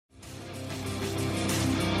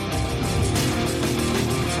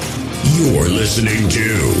You're listening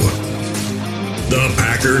to the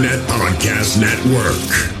Packernet Podcast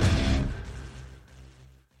Network.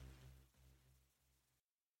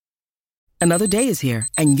 Another day is here,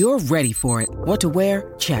 and you're ready for it. What to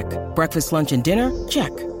wear? Check. Breakfast, lunch, and dinner?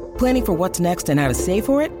 Check. Planning for what's next and how to save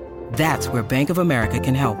for it? That's where Bank of America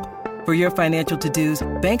can help. For your financial to-dos,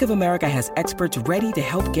 Bank of America has experts ready to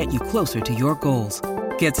help get you closer to your goals.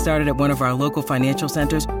 Get started at one of our local financial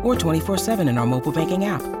centers or 24/7 in our mobile banking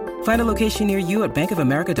app. Find a location near you at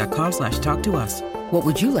bankofamerica.com/talktous. What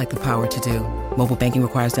would you like the power to do? Mobile banking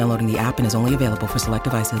requires downloading the app and is only available for select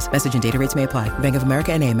devices. Message and data rates may apply. Bank of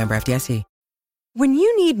America N.A., member FDIC. When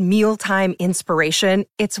you need mealtime inspiration,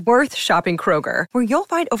 it's worth shopping Kroger, where you'll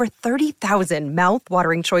find over 30,000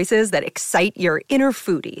 mouth-watering choices that excite your inner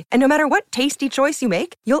foodie. And no matter what tasty choice you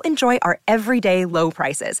make, you'll enjoy our everyday low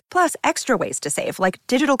prices, plus extra ways to save, like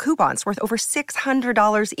digital coupons worth over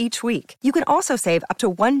 $600 each week. You can also save up to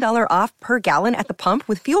 $1 off per gallon at the pump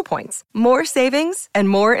with fuel points. More savings and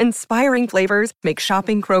more inspiring flavors make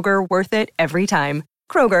shopping Kroger worth it every time.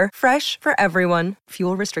 Kroger, fresh for everyone.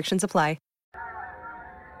 Fuel restrictions apply.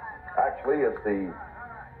 Actually, it's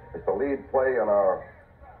the lead play in our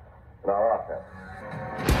offense.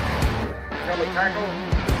 Tell the tackle,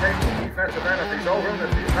 take the defensive end if he's over him.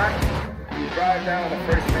 If he's not, you drive down the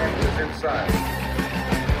first man who is inside.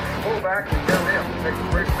 Pull back and tell him to take the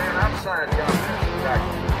first man outside the offensive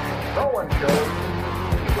tackle. No one goes.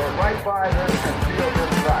 Go right by them and field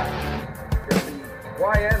inside. If the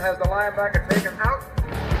YN has the linebacker taken out,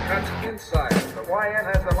 he cuts inside. If the YN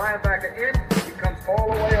has the linebacker in, he comes all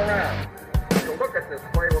the way around. If you look at this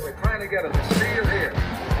play, what we're trying to get is a seal here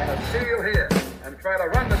and a seal here and try to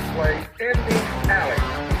run this play in the alley.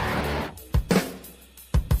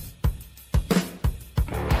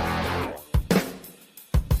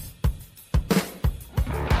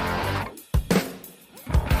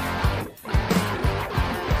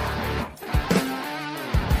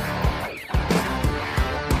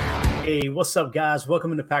 Hey, what's up, guys?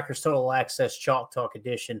 Welcome to Packers Total Access Chalk Talk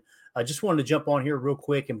Edition. I just wanted to jump on here real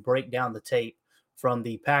quick and break down the tape from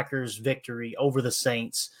the Packers' victory over the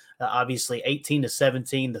Saints. Obviously,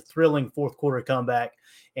 18-17, the thrilling fourth quarter comeback,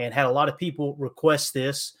 and had a lot of people request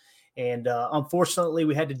this. And unfortunately,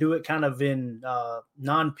 we had to do it kind of in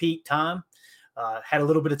non-peak time. Had a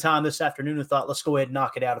little bit of time this afternoon and thought, let's go ahead and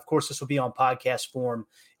knock it out. Of course, this will be on podcast form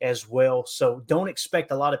as well. So don't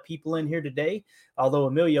expect a lot of people in here today, although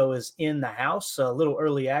Emilio is in the house. A little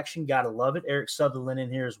early action. Got to love it. Eric Sutherland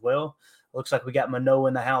in here as well. Looks like we got Mano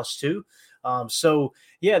in the house too. So,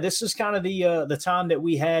 yeah, this is kind of the time that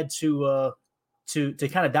we had to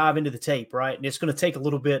kind of dive into the tape, right? And it's going to take a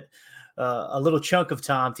little bit, a little chunk of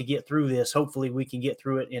time to get through this. Hopefully we can get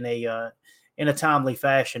through it in a timely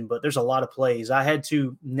fashion, but there's a lot of plays. I had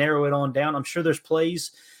to narrow it on down. I'm sure there's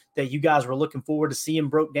plays that you guys were looking forward to seeing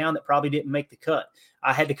broke down that probably didn't make the cut.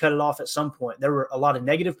 I had to cut it off at some point. There were a lot of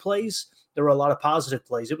negative plays. There were a lot of positive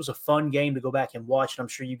plays. It was a fun game to go back and watch, and I'm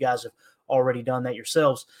sure you guys have already done that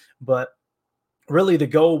yourselves. But really the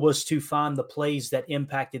goal was to find the plays that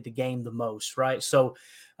impacted the game the most, right? So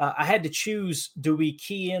I had to choose, do we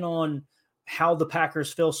key in on how the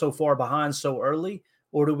Packers fell so far behind so early,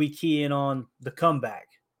 or do we key in on the comeback?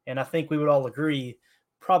 And I think we would all agree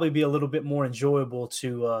probably be a little bit more enjoyable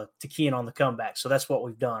to key in on the comeback. So that's what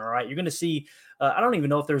we've done. All right. You're going to see, I don't even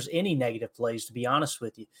know if there's any negative plays, to be honest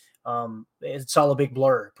with you. It's all a big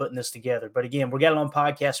blur putting this together. But again, we got it on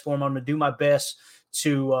podcast form. I'm going to do my best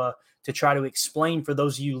to try to explain for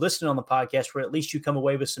those of you listening on the podcast, where at least you come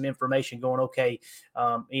away with some information going, okay,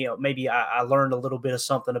 maybe I learned a little bit of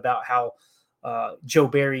something about how Joe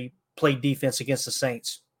Barry played defense against the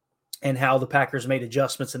Saints and how the Packers made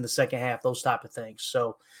adjustments in the second half, those type of things.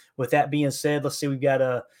 So with that being said, let's see, we've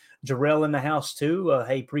got Jarrell in the house too.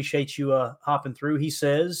 Hey, appreciate you hopping through. He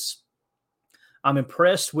says, I'm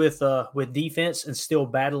impressed with defense and still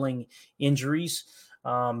battling injuries.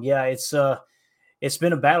 Yeah, it's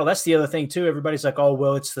been a battle. That's the other thing too. Everybody's like, oh,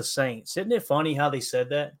 well, it's the Saints. Isn't it funny how they said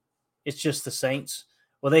that? It's just the Saints.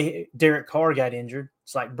 Well, Derek Carr got injured.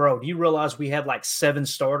 It's like, bro, do you realize we had like 7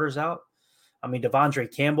 starters out? I mean,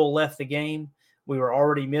 Devondre Campbell left the game. We were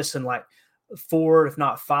already missing like 4, if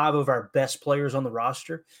not 5 of our best players on the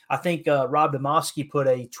roster. I think Rob Demovsky put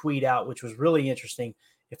a tweet out, which was really interesting.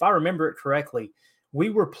 If I remember it correctly,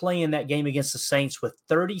 we were playing that game against the Saints with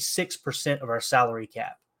 36% of our salary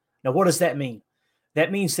cap. Now, what does that mean?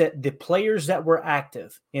 That means that the players that were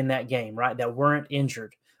active in that game, right, that weren't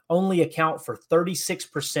injured, only account for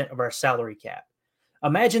 36% of our salary cap.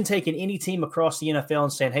 Imagine taking any team across the NFL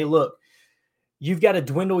and saying, hey, look, you've got to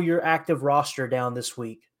dwindle your active roster down this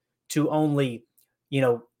week to only,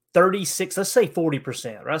 36, let's say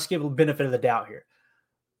 40%, right? Let's give a benefit of the doubt here.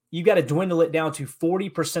 You got to dwindle it down to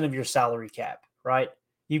 40% of your salary cap, right?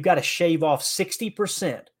 You've got to shave off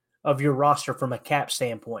 60% of your roster from a cap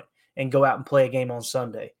standpoint and go out and play a game on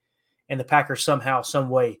Sunday. And the Packers somehow, some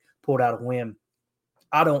way pulled out a win.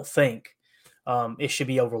 I don't think it should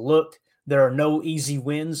be overlooked. There are no easy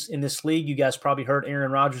wins in this league. You guys probably heard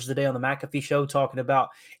Aaron Rodgers today on the McAfee show talking about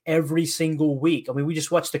every single week. I mean, we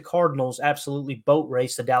just watched the Cardinals absolutely boat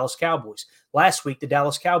race the Dallas Cowboys. Last week, the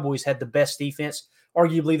Dallas Cowboys had the best defense,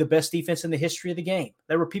 arguably the best defense in the history of the game.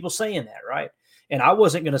 There were people saying that, right? And I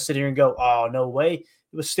wasn't going to sit here and go, oh, no way.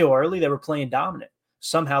 It was still early. They were playing dominant.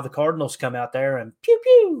 Somehow the Cardinals come out there and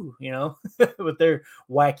pew, with their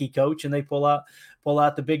wacky coach, and they pull out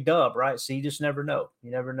the big dub, right? So you just never know.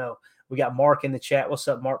 You never know. We got Mark in the chat. What's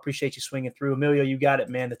up, Mark? Appreciate you swinging through. Emilio, you got it,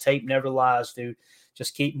 man. The tape never lies, dude.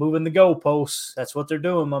 Just keep moving the goalposts. That's what they're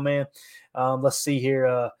doing, my man. Let's see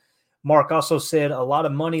here. Mark also said a lot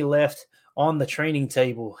of money left on the training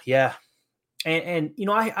table. Yeah. And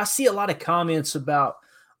I see a lot of comments about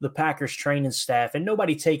the Packers training staff, and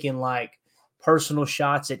nobody taking like personal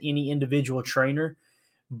shots at any individual trainer.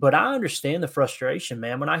 But I understand the frustration,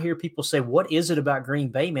 man. When I hear people say, what is it about Green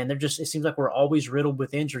Bay, man? It seems like we're always riddled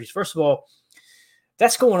with injuries. First of all,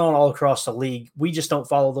 that's going on all across the league. We just don't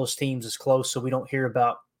follow those teams as close, so we don't hear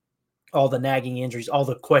about all the nagging injuries, all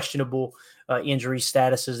the questionable injury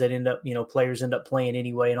statuses that end up, players end up playing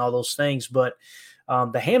anyway and all those things. But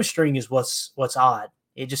the hamstring is what's odd.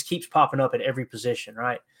 It just keeps popping up at every position,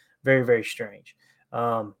 right? Very, very strange.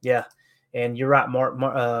 Yeah. And you're right, Mark.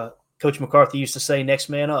 Coach McCarthy used to say, next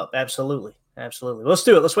man up. Absolutely. Absolutely. Let's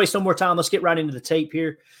do it. Let's waste no more time. Let's get right into the tape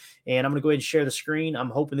here. And I'm going to go ahead and share the screen. I'm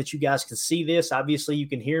hoping that you guys can see this. Obviously, you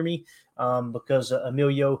can hear me because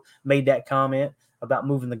Emilio made that comment about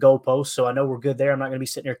moving the goalposts. So I know we're good there. I'm not going to be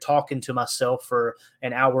sitting here talking to myself for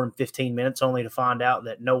an hour and 15 minutes only to find out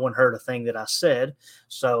that no one heard a thing that I said.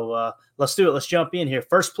 So let's do it. Let's jump in here.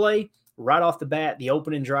 First play, right off the bat, the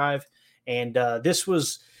opening drive. And this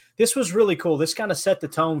was really cool. This kind of set the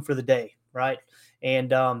tone for the day, right?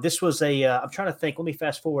 And this was I'm trying to think. Let me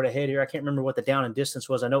fast forward ahead here. I can't remember what the down and distance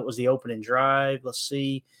was. I know it was the opening drive. Let's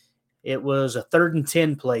see. It was a 3rd and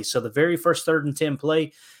 10 play. So the very first 3rd and 10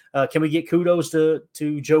 play. Can we get kudos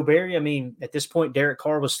to Joe Barry? I mean, at this point, Derek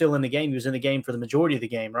Carr was still in the game. He was in the game for the majority of the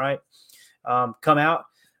game, right? Come out,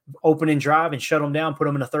 opening drive, and shut them down, put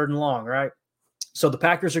them in a 3rd and long, right? So the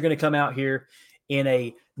Packers are going to come out here in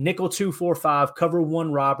a nickel 2-4-5 cover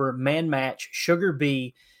 1 robber man match sugar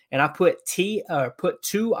B, and I put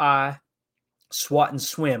 2-I swat and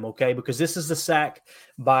swim, okay, because this is the sack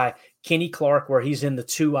by Kenny Clark where he's in the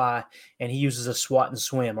 2-I and he uses a swat and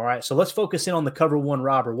swim. All right, so let's focus in on the cover 1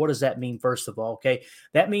 robber. What does that mean? First of all, okay,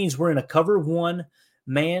 that means we're in a cover 1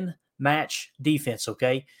 man match defense.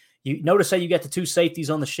 Okay, you notice how you got the 2 safeties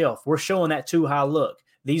on the shelf. We're showing that 2-high look.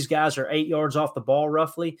 These guys are 8 yards off the ball,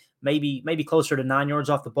 roughly, maybe closer to 9 yards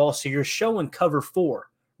off the ball. So you're showing cover 4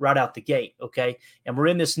 right out the gate, okay? And we're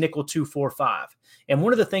in this nickel 2-4-5. And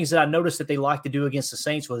one of the things that I noticed that they like to do against the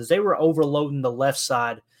Saints was they were overloading the left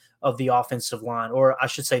side of the offensive line, or I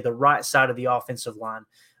should say the right side of the offensive line,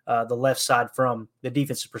 the left side from the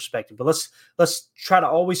defensive perspective. But let's try to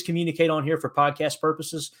always communicate on here for podcast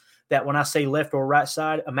purposes that when I say left or right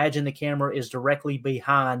side, imagine the camera is directly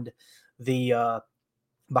behind the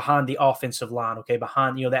offensive line, okay,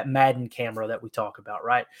 behind, that Madden camera that we talk about,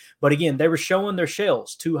 right? But again, they were showing their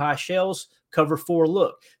shells, 2-high shells, cover 4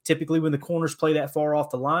 look. Typically when the corners play that far off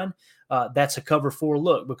the line, that's a cover 4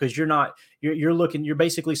 look because you're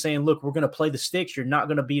basically saying, look, we're going to play the sticks. You're not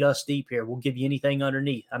going to beat us deep here. We'll give you anything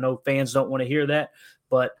underneath. I know fans don't want to hear that,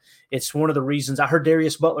 but it's one of the reasons. I heard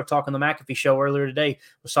Darius Butler talk on the McAfee show earlier today,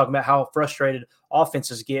 was talking about how frustrated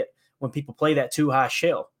offenses get when people play that 2-high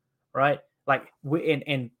shell, right? Like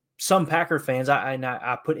and some Packer fans,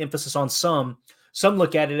 I put emphasis on some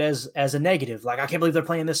look at it as a negative. Like, I can't believe they're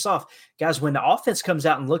playing this soft. Guys, when the offense comes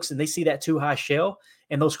out and looks and they see that 2-high shell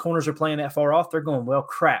and those corners are playing that far off, they're going, well,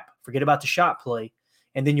 crap, forget about the shot play.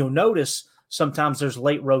 And then you'll notice sometimes there's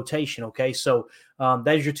late rotation, okay? So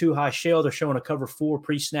that is your 2-high shell. They're showing a cover 4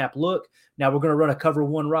 pre-snap look. Now we're going to run a cover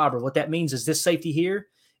 1 robber. What that means is this safety here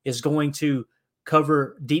is going to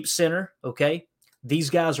cover deep center, okay?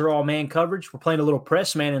 These guys are all man coverage. We're playing a little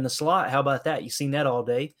press man in the slot. How about that? You've seen that all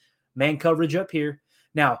day. Man coverage up here.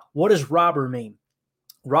 Now, what does robber mean?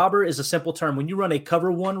 Robber is a simple term. When you run a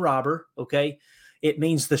cover 1 robber, okay, it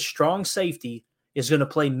means the strong safety is going to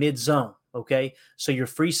play mid-zone, okay? So your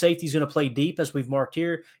free safety is going to play deep, as we've marked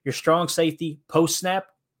here. Your strong safety, post-snap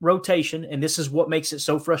rotation, and this is what makes it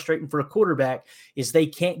so frustrating for a quarterback, is they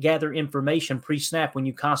can't gather information pre-snap when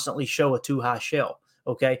you constantly show a 2-high shell.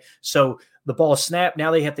 Okay, so the ball snap. Now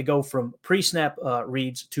they have to go from pre-snap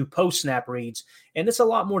reads to post-snap reads, and it's a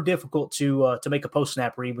lot more difficult to make a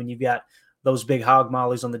post-snap read when you've got those big hog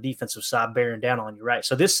mollies on the defensive side bearing down on you, right?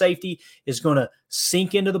 So this safety is going to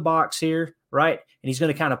sink into the box here, right? And he's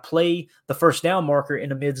going to kind of play the first down marker in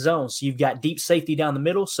the mid zone. So you've got deep safety down the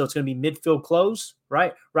middle, so it's going to be midfield closed,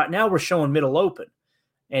 right? Right now we're showing middle open,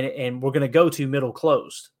 and we're going to go to middle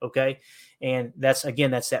closed, okay? And that's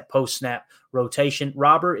that post-snap rotation.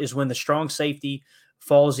 Robber is when the strong safety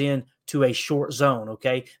falls in to a short zone,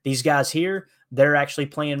 okay? These guys here, they're actually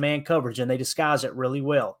playing man coverage, and they disguise it really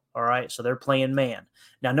well, all right? So they're playing man.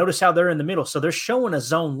 Now, notice how they're in the middle. So they're showing a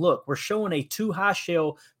zone look. We're showing a 2-high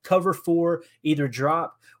shell cover 4, either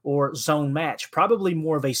drop or zone match, probably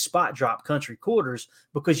more of a spot drop country quarters,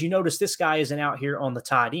 because you notice this guy isn't out here on the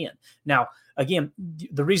tight end. Now, again,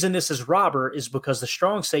 the reason this is robber is because the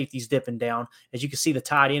strong safety's dipping down. As you can see, the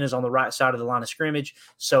tight end is on the right side of the line of scrimmage,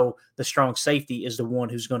 so the strong safety is the one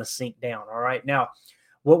who's going to sink down, all right? Now,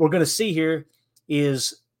 what we're going to see here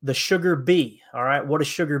is the sugar B, all right? What does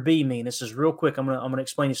sugar B mean? This is real quick. I'm going to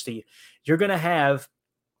explain this to you. You're going to have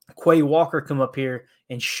Quay Walker come up here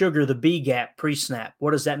and sugar the B gap pre-snap.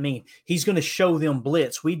 What does that mean? He's going to show them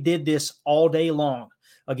blitz. We did this all day long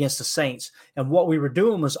against the Saints, and what we were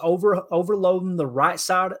doing was overloading the right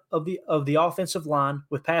side of the offensive line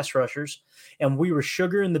with pass rushers, and we were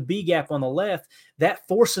sugaring the B gap on the left. That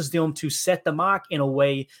forces them to set the mock in a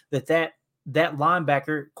way that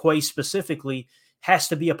linebacker, Quay specifically, has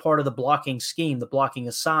to be a part of the blocking scheme, the blocking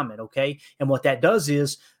assignment, okay? And what that does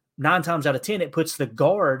is 9 times out of 10, it puts the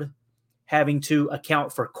guard having to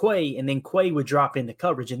account for Quay, and then Quay would drop into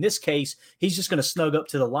coverage. In this case, he's just going to snug up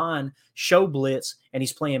to the line, show blitz, and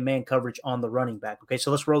he's playing man coverage on the running back. Okay,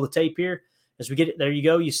 so let's roll the tape here. As we get it, there you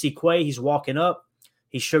go. You see Quay, he's walking up.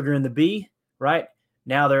 He's sugaring the B, right?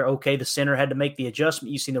 Now they're okay. The center had to make the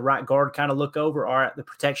adjustment. You see the right guard kind of look over. All right, the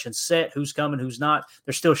protection's set. Who's coming, who's not?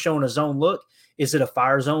 They're still showing a zone look. Is it a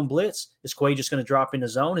fire zone blitz? Is Quay just going to drop into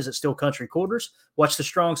zone? Is it still country quarters? Watch the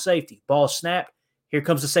strong safety. Ball snap. Here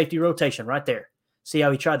comes the safety rotation right there. See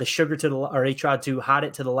how he tried to he tried to hide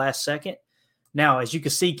it to the last second? Now, as you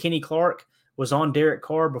can see, Kenny Clark was on Derek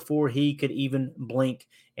Carr before he could even blink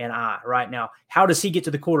an eye right now. How does he get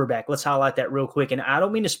to the quarterback? Let's highlight that real quick. And I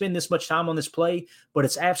don't mean to spend this much time on this play, but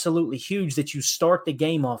it's absolutely huge that you start the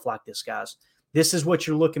game off like this, guys. This is what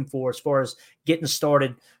you're looking for as far as getting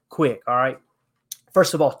started quick, all right?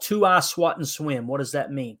 First of all, 2-eye swat and swim. What does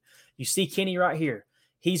that mean? You see Kenny right here.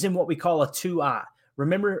 He's in what we call a 2-eye.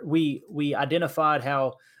 Remember, we identified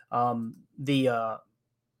how the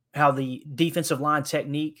defensive line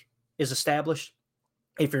technique is established.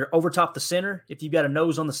 If you're over top the center, if you've got a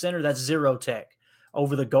nose on the center, that's 0 tech.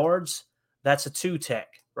 Over the guards, that's a 2 tech,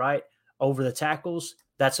 right? Over the tackles,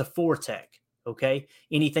 that's a 4 tech, okay?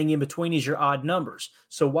 Anything in between is your odd numbers.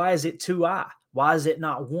 So why is it 2-eye? Why is it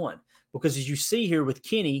not 1? Because as you see here with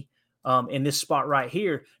Kenny, in this spot right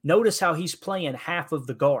here, notice how he's playing half of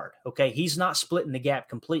the guard, okay? He's not splitting the gap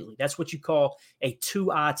completely. That's what you call a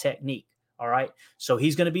 2-eye technique, all right? So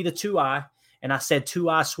he's going to be the 2-eye, and I said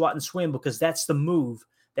 2-eye swat and swim because that's the move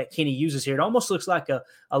that Kenny uses here. It almost looks like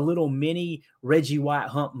a little mini Reggie White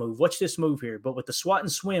hump move. Watch this move here. But with the swat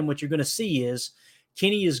and swim, what you're going to see is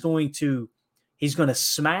Kenny is he's going to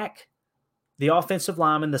smack the offensive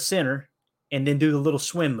lineman, the center, and then do the little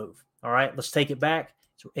swim move, all right? Let's take it back.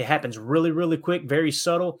 It happens really, really quick, very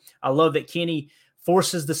subtle. I love that Kenny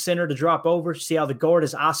forces the center to drop over. See how the guard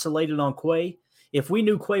is isolated on Quay? If we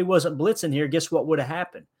knew Quay wasn't blitzing here, guess what would have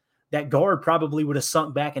happened? That guard probably would have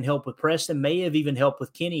sunk back and helped with Preston, may have even helped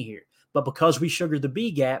with Kenny here. But because we sugared the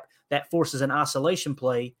B gap, that forces an isolation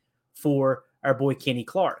play for our boy Kenny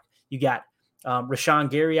Clark. You got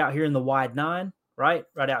Rashawn Gary out here in the wide 9, right?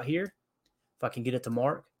 Right out here. If I can get it to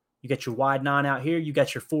mark. You got your wide 9 out here. You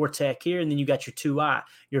got your 4 tech here, and then you got your 2-eye.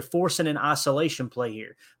 You're forcing an isolation play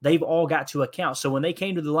here. They've all got to account. So when they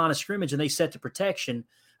came to the line of scrimmage and they set the protection,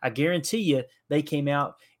 I guarantee you they came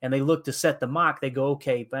out and they looked to set the mock. They go,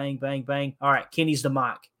 okay, bang, bang, bang. All right, Kenny's the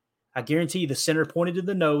mock. I guarantee you the center pointed to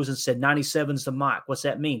the nose and said 97's the mock. What's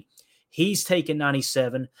that mean? He's taking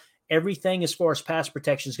 97. Everything as far as pass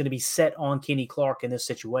protection is going to be set on Kenny Clark in this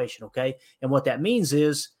situation, okay? And what that means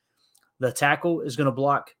is the tackle is going to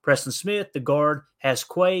block Preston Smith. The guard has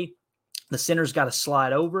Quay. The center's got to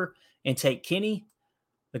slide over and take Kenny.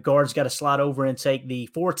 The guard's got to slide over and take the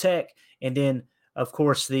 4 tech. And then, of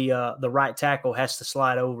course, the right tackle has to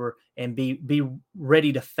slide over and be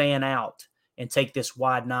ready to fan out and take this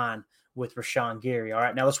wide 9 with Rashawn Gary. All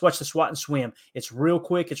right, now let's watch the swat and swim. It's real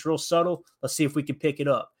quick. It's real subtle. Let's see if we can pick it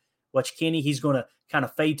up. Watch Kenny. He's going to kind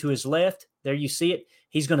of fade to his left. There you see it.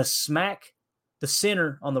 He's going to smack the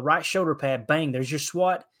center on the right shoulder pad, bang, there's your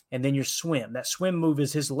swat, and then your swim. That swim move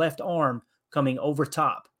is his left arm coming over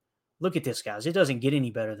top. Look at this, guys. It doesn't get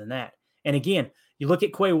any better than that. And again, you look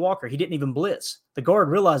at Quay Walker. He didn't even blitz. The guard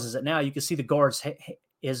realizes it now. You can see the guard's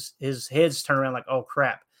his head's turn around like, oh,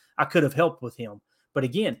 crap. I could have helped with him. But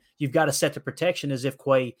again, you've got to set the protection as if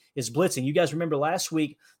Quay is blitzing. You guys remember last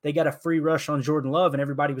week they got a free rush on Jordan Love and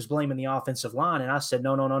everybody was blaming the offensive line. And I said,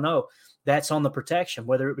 no. That's on the protection.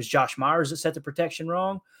 Whether it was Josh Myers that set the protection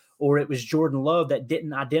wrong or it was Jordan Love that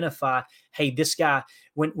didn't identify, hey, this guy,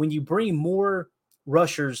 when you bring more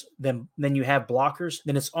rushers than you have blockers,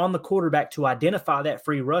 then it's on the quarterback to identify that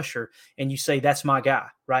free rusher and you say, that's my guy,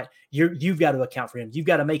 right? You've got to account for him. You've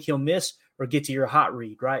got to make him miss or get to your hot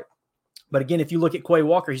read, right? But again, if you look at Quay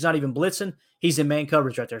Walker, he's not even blitzing. He's in man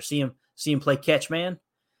coverage right there. See him play catch man.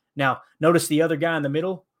 Now, notice the other guy in the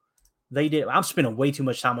middle. I'm spending way too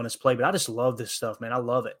much time on this play, but I just love this stuff, man. I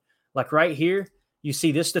love it. Like right here, you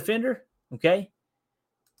see this defender, okay?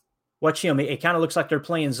 Watch him. It kind of looks like they're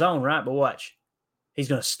playing zone, right? But watch. He's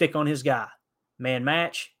going to stick on his guy. Man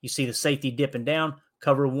match. You see the safety dipping down,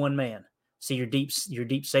 cover one man. See your deep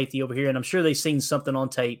safety over here, and I'm sure they've seen something on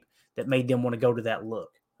tape that made them want to go to that look,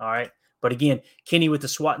 all right? But again, Kenny with the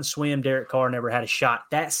swat and swim, Derek Carr never had a shot.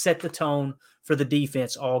 That set the tone for the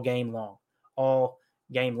defense all game long. All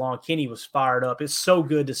game long. Kenny was fired up. It's so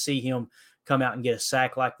good to see him come out and get a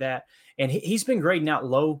sack like that. And he's been grading out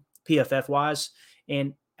low PFF-wise,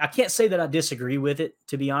 and I can't say that I disagree with it,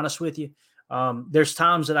 to be honest with you. There's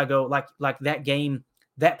times that I go, like that game,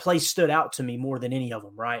 that play stood out to me more than any of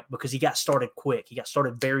them, right? Because he got started quick. He got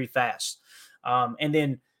started very fast. And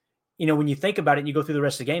then, when you think about it and you go through the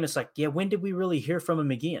rest of the game, it's like, yeah, when did we really hear from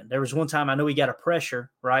him again? There was one time I know he got a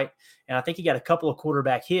pressure, right? And I think he got a couple of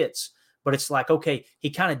quarterback hits, but it's like, okay, he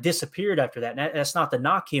kind of disappeared after that. And that's not to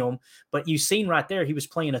knock him, but you've seen right there, he was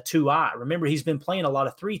playing a 2-eye. Remember, he's been playing a lot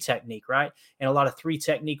of 3 technique, right? And a lot of 3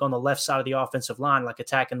 technique on the left side of the offensive line, like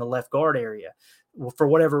attacking the left guard area. Well, for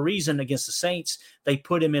whatever reason, against the Saints, they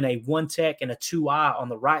put him in a 1 tech and a 2-eye on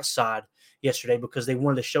the right side yesterday because they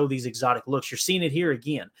wanted to show these exotic looks. You're seeing it here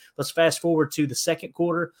again. Let's fast forward to the second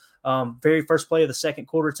quarter. Very first play of the second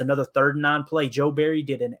quarter. It's another 3rd and 9 play. Joe Barry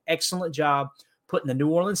did an excellent job putting the New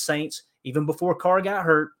Orleans Saints, even before Carr got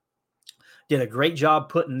hurt, did a great job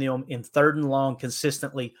putting them in 3rd and long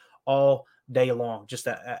consistently all day long. Just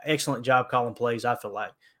an excellent job calling plays, I feel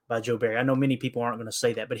like, by Joe Barry. I know many people aren't going to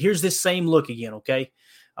say that, but here's this same look again, okay?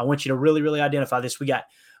 I want you to really, really identify this. We got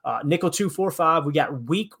nickel 2-4-5. We got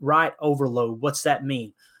weak right overload. What's that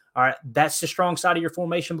mean? All right, that's the strong side of your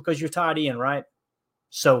formation because you're tied in, right?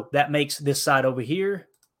 So that makes this side over here,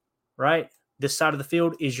 right? This side of the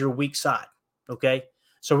field is your weak side, okay?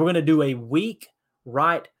 So we're going to do a weak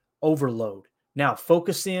right overload. Now,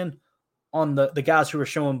 focus in on the guys who are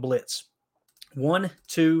showing blitz. 1,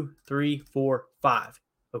 2, 3, 4, 5,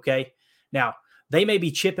 okay? Now, they may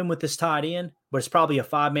be chipping with this tight end, but it's probably a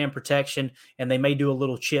 5-man protection, and they may do a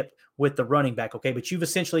little chip with the running back, okay? But you've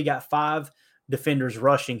essentially got 5 defenders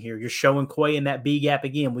rushing here. You're showing Quay in that B gap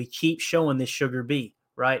again. We keep showing this sugar B,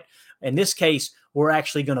 right? In this case, we're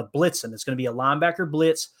actually going to blitz them. It's going to be a linebacker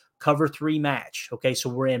blitz, cover 3 match, okay? So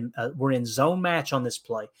we're in zone match on this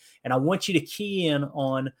play, and I want you to key in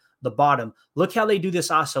on the bottom. Look how they do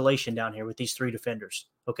this isolation down here with these 3 defenders.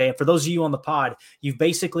 Okay, and for those of you on the pod, you've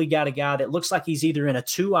basically got a guy that looks like he's either in a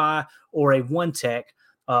 2-eye or a 1 tech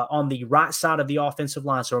on the right side of the offensive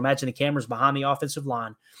line. So imagine the camera's behind the offensive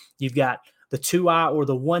line. You've got the 2-eye or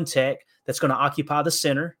the 1 tech that's going to occupy the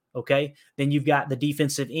center. Okay, then you've got the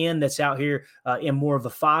defensive end that's out here in more of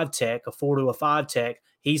a 5 tech, a 4 to a 5 tech.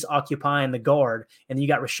 He's occupying the guard, and then you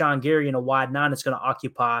got Rashawn Gary in a wide 9 that's going to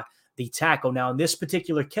occupy the tackle. Now, in this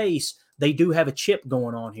particular case, they do have a chip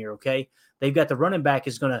going on here. Okay. They've got the running back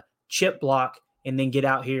is going to chip block and then get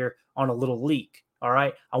out here on a little leak. All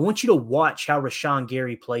right. I want you to watch how Rashawn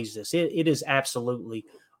Gary plays this. It is absolutely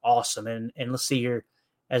awesome. And let's see here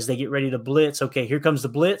as they get ready to blitz. Okay, here comes the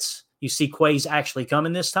blitz. You see Quay's actually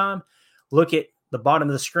coming this time. Look at the bottom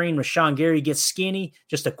of the screen. Rashawn Gary gets skinny,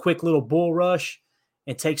 just a quick little bull rush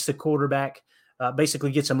and takes the quarterback,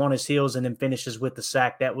 basically gets him on his heels and then finishes with the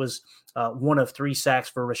sack. That was 1 of 3 sacks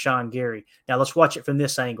for Rashawn Gary. Now let's watch it from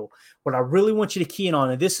this angle. What I really want you to key in on,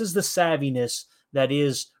 and this is the savviness that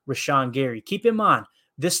is Rashawn Gary. Keep in mind,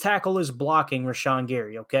 this tackle is blocking Rashawn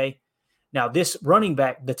Gary, okay? Now this running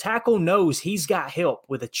back, the tackle knows he's got help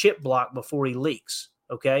with a chip block before he leaks,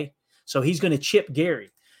 okay? So he's going to chip Gary.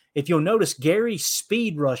 If you'll notice, Gary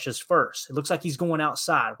speed rushes first. It looks like he's going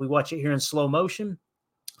outside. We watch it here in slow motion.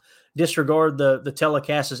 Disregard the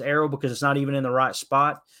telecast's arrow because it's not even in the right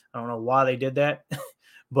spot. I don't know why they did that,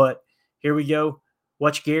 but here we go.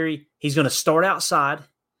 Watch Gary. He's going to start outside.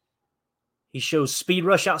 He shows speed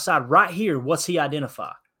rush outside. Right here, what's he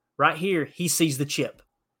identify? Right here, he sees the chip.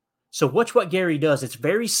 So watch what Gary does. It's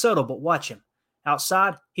very subtle, but watch him.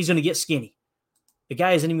 Outside, he's going to get skinny. The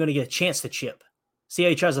guy isn't even going to get a chance to chip. See how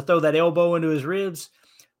he tries to throw that elbow into his ribs?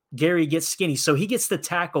 Gary gets skinny. So he gets the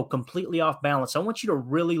tackle completely off balance. I want you to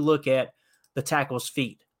really look at the tackle's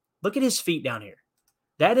feet. Look at his feet down here.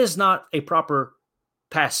 That is not a proper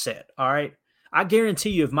pass set, all right? I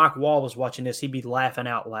guarantee you if Mike Wall was watching this, he'd be laughing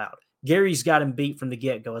out loud. Gary's got him beat from the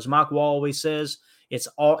get-go. As Mike Wall always says, it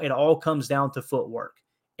all comes down to footwork.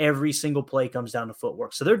 Every single play comes down to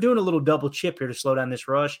footwork. So they're doing a little double chip here to slow down this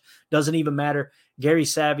rush. Doesn't even matter.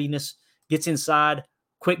 Gary's savviness gets inside,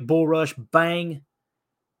 quick bull rush, bang,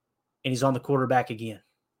 and he's on the quarterback again.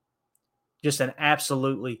 Just an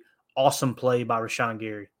absolutely awesome play by Rashawn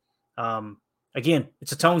Gary. Again,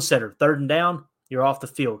 it's a tone setter. 3rd and down, you're off the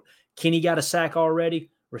field. Kenny got a sack already.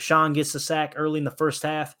 Rashawn gets the sack early in the first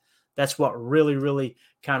half. That's what really, really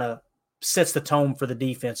kind of sets the tone for the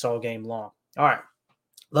defense all game long. All right,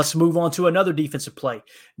 let's move on to another defensive play.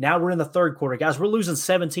 Now we're in the 3rd quarter. Guys, we're losing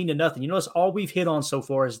 17-0. You notice all we've hit on so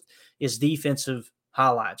far is defensive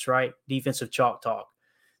highlights, right? Defensive chalk talk.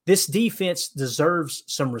 This defense deserves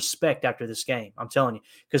some respect after this game, I'm telling you,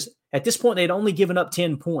 because at this point they'd only given up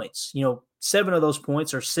 10 points. 7 of those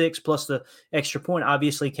points, or 6 plus the extra point,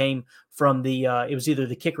 obviously came from it was either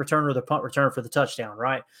the kick return or the punt return for the touchdown,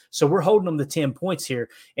 right? So we're holding them to 10 points here,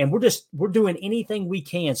 and we're doing anything we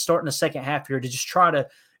can starting the second half here to just try to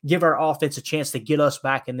give our offense a chance to get us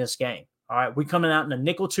back in this game. All right, we're coming out in a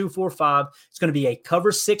nickel 2-4-5. It's going to be a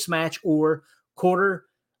cover 6 match or quarter,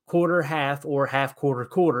 half, or half,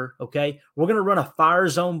 quarter, okay? We're going to run a fire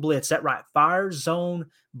zone blitz. That's right, fire zone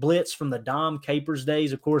blitz from the Dom Capers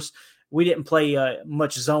days. Of course, we didn't play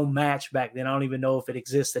much zone match back then. I don't even know if it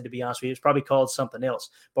existed, to be honest with you. It's probably called something else.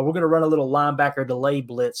 But we're going to run a little linebacker delay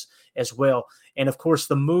blitz as well. And, of course,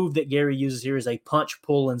 the move that Gary uses here is a punch,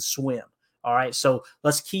 pull, and swim. All right, so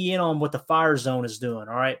let's key in on what the fire zone is doing,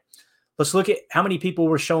 all right? Let's look at how many people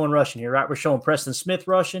we're showing rushing here, right? We're showing Preston Smith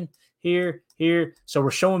rushing here. So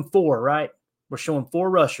we're showing 4, right? We're showing 4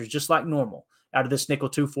 rushers just like normal out of this nickel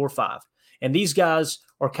 2-4-5. And these guys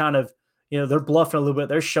are kind of, they're bluffing a little bit.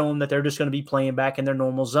 They're showing that they're just going to be playing back in their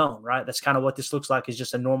normal zone, right? That's kind of what this looks like, is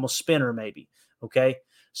just a normal spinner maybe, okay?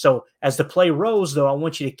 So as the play rolls, though, I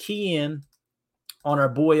want you to key in on our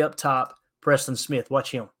boy up top, Preston Smith.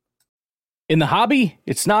 Watch him. In the hobby,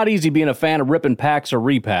 it's not easy being a fan of ripping packs or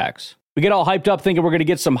repacks. We get all hyped up thinking we're going to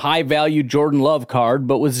get some high-value Jordan Love card,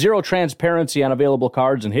 but with zero transparency on available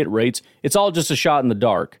cards and hit rates, it's all just a shot in the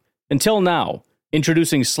dark. Until now.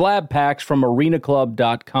 Introducing slab packs from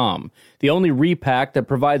arenaclub.com, the only repack that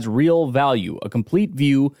provides real value, a complete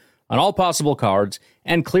view on all possible cards,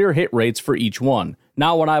 and clear hit rates for each one.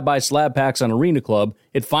 Now when I buy slab packs on Arena Club,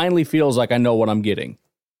 it finally feels like I know what I'm getting.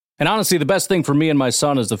 And honestly, the best thing for me and my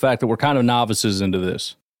son is the fact that we're kind of novices into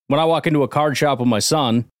this. When I walk into a card shop with my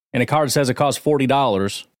son, and a card says it costs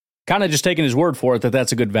 $40, kind of just taking his word for it that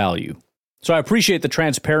that's a good value. So I appreciate the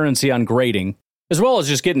transparency on grading, as well as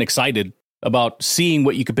just getting excited about seeing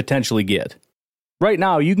what you could potentially get. Right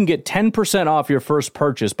now, you can get 10% off your first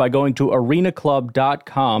purchase by going to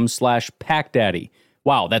arenaclub.com/packdaddy.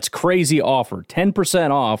 Wow, that's crazy offer. 10%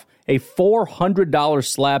 off a $400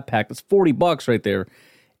 slab pack. That's $40 right there.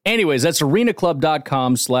 Anyways, that's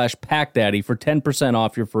arenaclub.com/packdaddy for 10%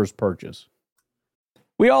 off your first purchase.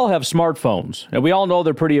 We all have smartphones, and we all know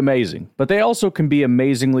they're pretty amazing, but they also can be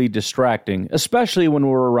amazingly distracting, especially when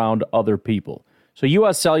we're around other people. So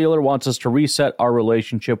US Cellular wants us to reset our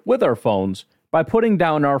relationship with our phones by putting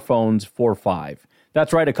down our phones for $5.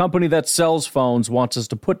 That's right, a company that sells phones wants us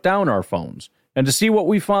to put down our phones. And to see what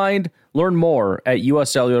we find, learn more at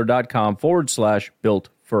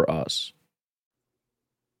uscellular.com/built-for-us.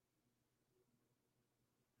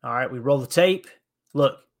 All right, we roll the tape.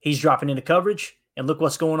 Look, he's dropping into coverage, and look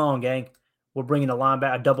what's going on, gang. We're bringing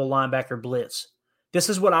a double linebacker blitz. This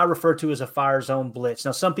is what I refer to as a fire zone blitz.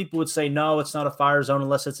 Now, some people would say, no, it's not a fire zone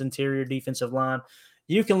unless it's interior defensive line.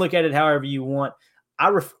 You can look at it however you want.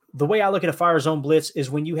 The way I look at a fire zone blitz is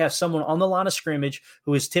when you have someone on the line of scrimmage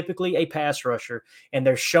who is typically a pass rusher, and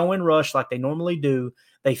they're showing rush like they normally do.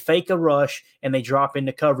 They fake a rush, and they drop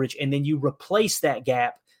into coverage, and then you replace that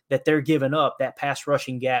gap that they're giving up, that pass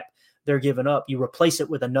rushing gap they're giving up. You replace it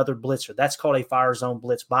with another blitzer. That's called a fire zone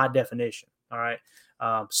blitz by definition. All right.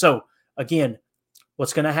 So, again,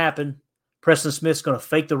 what's going to happen? Preston Smith's going to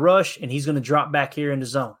fake the rush, and he's going to drop back here in the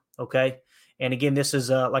zone, okay? And, again, this is,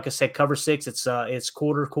 like I said, cover 6. It's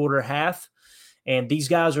quarter, half. And these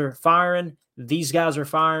guys are firing. These guys are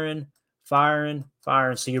firing.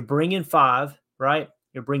 So you're bringing 5, right?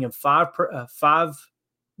 You're bringing five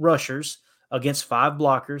rushers against 5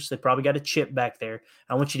 blockers. They probably got a chip back there.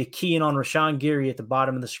 I want you to key in on Rashawn Gary at the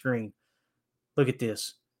bottom of the screen. Look at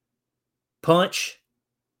this. Punch.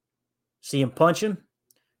 See him punch him.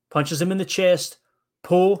 Punches him in the chest.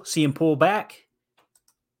 Pull. See him pull back.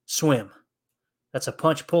 Swim. That's a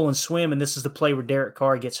punch, pull, and swim, and this is the play where Derek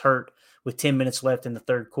Carr gets hurt with 10 minutes left in the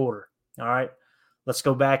third quarter. All right? Let's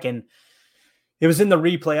go back, and it was in the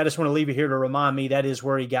replay. I just want to leave it here to remind me that is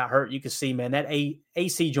where he got hurt. You can see, man, that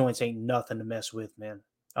AC joints ain't nothing to mess with, man.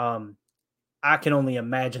 I can only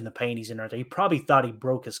imagine the pain he's in right there. He probably thought he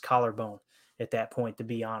broke his collarbone at that point, to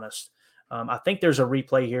be honest. I think there's a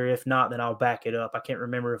replay here. If not, then I'll back it up. I can't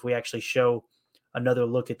remember if we actually show another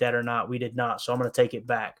look at that or not. We did not, so I'm going to take it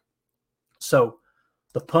back. So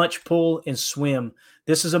the punch, pull, and swim.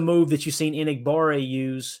 This is a move that you've seen Enigbare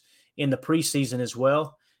use in the preseason as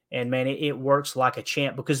well. And, man, it works like a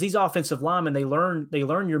champ because these offensive linemen, they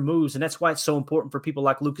learn your moves, and that's why it's so important for people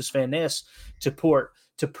like Lucas Van Ness to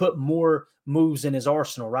put more moves in his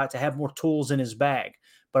arsenal, right, to have more tools in his bag.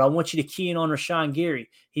 But I want you to key in on Rashawn Gary.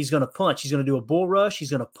 He's going to punch. He's going to do a bull rush. He's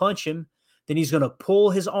going to punch him. Then he's going to pull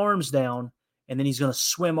his arms down, and then he's going to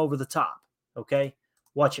swim over the top, okay?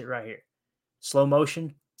 Watch it right here. Slow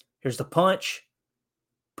motion. Here's the punch,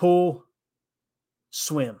 pull,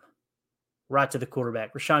 swim. Right to the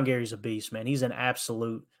quarterback. Rashawn Gary's a beast, man. He's an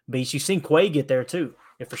absolute beast. You've seen Quay get there too.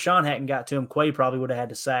 If Rashawn hadn't got to him, Quay probably would have had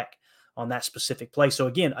to sack on that specific play. So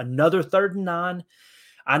again, another 3rd and 9.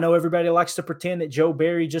 I know everybody likes to pretend that Joe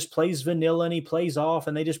Barry just plays vanilla and he plays off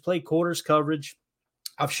and they just play quarters coverage.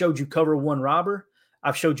 I've showed you cover 1 robber.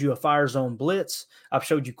 I've showed you a fire zone blitz. I've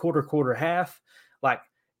showed you quarter, half. Like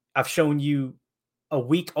I've shown you a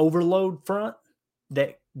weak overload front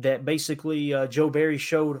that basically Joe Barry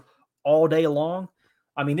showed all day long.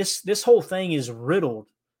 I mean, this whole thing is riddled.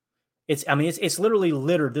 It's literally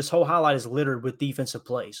littered. This whole highlight is littered with defensive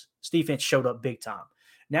plays. This defense showed up big time.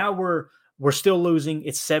 Now we're still losing.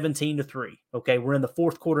 It's 17-3. Okay, we're in the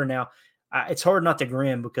 4th quarter now. It's hard not to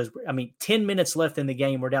grin because 10 minutes left in the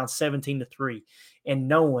game. We're down 17-3, and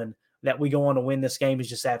knowing that we go on to win this game is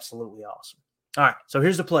just absolutely awesome. All right, so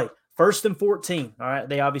here's the play. 1st and 14, all right?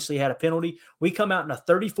 They obviously had a penalty. We come out in a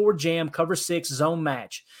 34 jam, cover 6 zone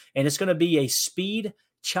match, and it's going to be a speed,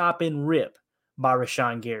 chop, and rip by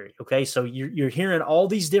Rashawn Gary, okay? So you're hearing all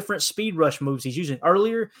these different speed rush moves he's using.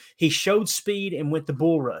 Earlier, he showed speed and went the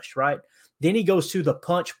bull rush, right? Then he goes to the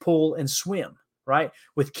punch, pull, and swim, right?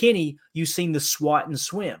 With Kenny, you've seen the swat and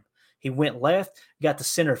swim. He went left, got the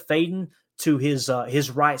center fading to his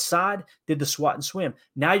right side, did the swat and swim.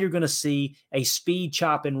 Now you're going to see a speed,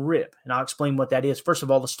 chop, and rip, and I'll explain what that is. First of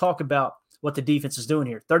all, let's talk about what the defense is doing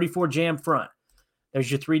here. 34 jam front. There's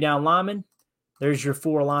your 3 down linemen. There's your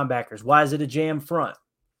 4 linebackers. Why is it a jam front?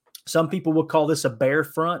 Some people will call this a bear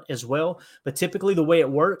front as well, but typically the way it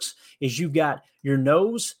works is you've got your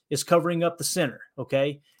nose is covering up the center,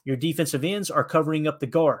 okay? Your defensive ends are covering up the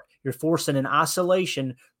guard. You're forcing an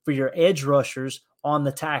isolation for your edge rushers on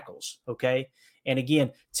the tackles, okay? And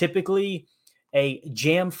again, typically a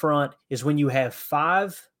jam front is when you have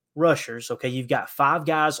 5 rushers, okay? You've got 5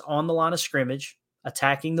 guys on the line of scrimmage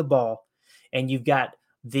attacking the ball, and you've got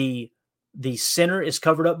the center is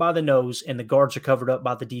covered up by the nose and the guards are covered up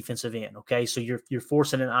by the defensive end, okay? So you're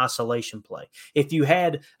forcing an isolation play. If you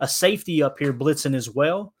had a safety up here blitzing as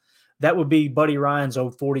well, that would be Buddy Ryan's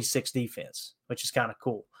old 46 defense, which is kind of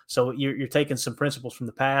cool. So you're taking some principles from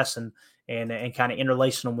the past and kind of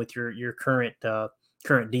interlacing them with your current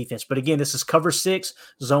defense. But again, this is cover 6,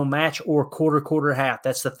 zone match, or quarter, half.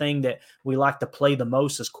 That's the thing that we like to play the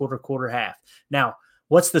most is quarter, half. Now,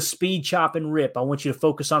 what's the speed, chop, and rip? I want you to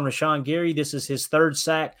focus on Rashawn Gary. This is his 3rd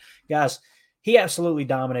sack. Guys, he absolutely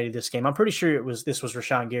dominated this game. I'm pretty sure this was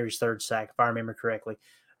Rashawn Gary's 3rd sack, if I remember correctly.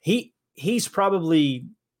 He's probably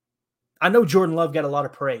 – I know Jordan Love got a lot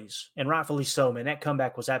of praise, and rightfully so, man. That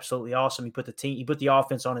comeback was absolutely awesome. He put the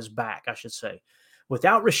offense on his back, I should say.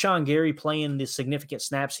 Without Rashawn Gary playing the significant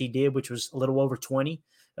snaps he did, which was a little over 20,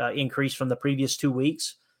 increase from the previous 2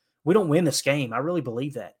 weeks, we don't win this game. I really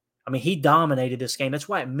believe that. I mean, he dominated this game. That's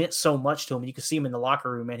why it meant so much to him. You could see him in the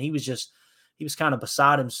locker room, man. He was kind of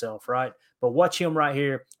beside himself, right? But watch him right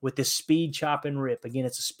here with this speed, chop, and rip. Again,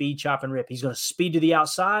 it's a speed, chop, and rip. He's going to speed to the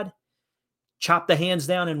outside, chop the hands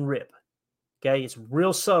down, and rip. Okay, it's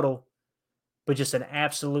real subtle, but just an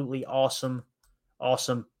absolutely awesome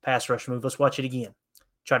pass rush move. Let's watch it again.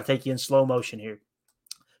 Try to take you in slow motion here.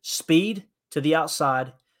 Speed to the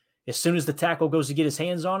outside. As soon as the tackle goes to get his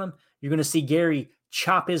hands on him, you're going to see Gary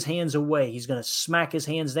chop his hands away. He's going to smack his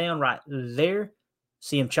hands down right there.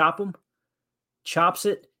 See him chop them? Chops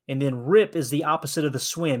it, And then rip is the opposite of the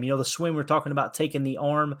swim. The swim, we're talking about taking the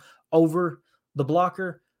arm over the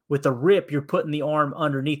blocker. With the rip, you're putting the arm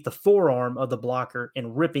underneath the forearm of the blocker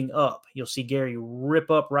and ripping up. You'll see Gary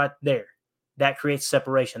rip up right there. That creates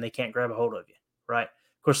separation. They can't grab a hold of you, right?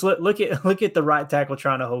 Of course, look at the right tackle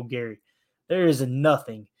trying to hold Gary. There is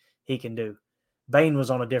nothing he can do. Bain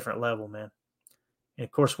was on a different level, man. And,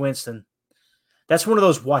 of course, Winston, that's one of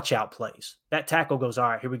those watch-out plays. That tackle goes, all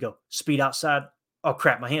right, here we go. Speed outside. Oh,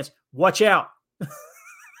 crap, my hands. Watch out.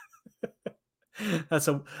 That's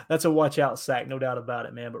a watch-out sack, no doubt about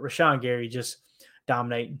it, man. But Rashawn Gary just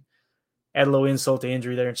dominating. Add a little insult to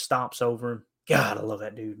injury there and stomps over him. God, I love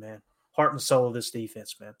that dude, man. Heart and soul of this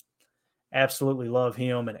defense, man. Absolutely love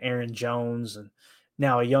him and Aaron Jones and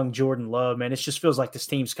now a young Jordan Love, man. It just feels like this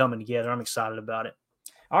team's coming together. I'm excited about it.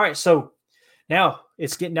 All right, so now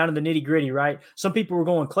it's getting down to the nitty-gritty, right? Some people were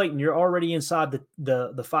going, Clayton, you're already inside the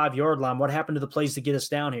 5-yard line. What happened to the plays to get us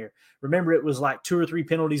down here? Remember, it was like 2 or 3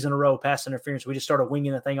 penalties in a row, pass interference. We just started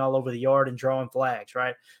winging the thing all over the yard and drawing flags,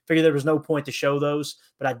 right? Figured there was no point to show those,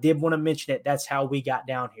 but I did want to mention it. That's how we got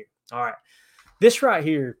down here. All right. This right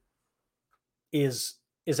here is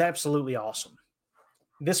absolutely awesome.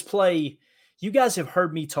 This play, you guys have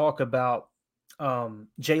heard me talk about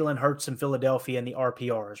Jalen Hurts in Philadelphia and the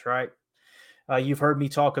RPRs, right? You've heard me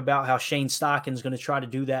talk about how Shane Steichen is going to try to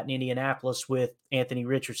do that in Indianapolis with Anthony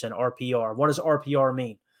Richardson, RPR. What does RPR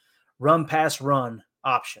mean? Run, pass, run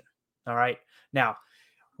option. All right. Now,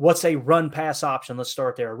 what's a run, pass option? Let's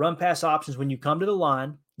start there. A run, pass option is when you come to the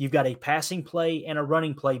line, you've got a passing play and a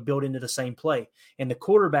running play built into the same play. And the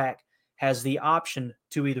quarterback has the option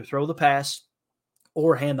to either throw the pass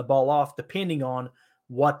or hand the ball off, depending on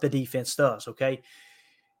what the defense does, okay?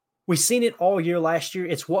 We've seen it all year last year.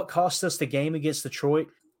 It's what cost us the game against Detroit,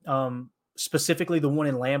 specifically the one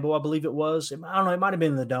in Lambeau, I believe it was. I don't know, it might have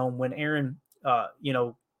been in the Dome when Aaron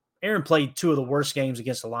played 2 of the worst games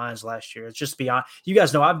against the Lions last year. It's just beyond. You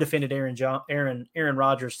guys know I've defended Aaron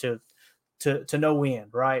Rodgers to no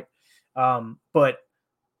end, right? But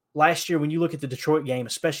last year, when you look at the Detroit game,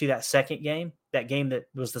 especially that second game, that game that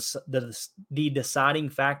was the deciding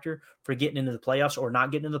factor for getting into the playoffs or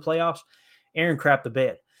not getting into the playoffs, Aaron crapped the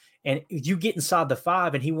bed. And you get inside the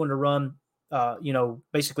 5 and he wanted to run,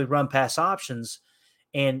 basically run pass options,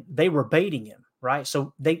 and they were baiting him, right?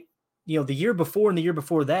 So the year before and the year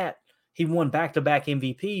before that, he won back-to-back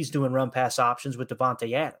MVPs doing run pass options with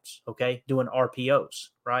Devontae Adams, okay, doing RPOs,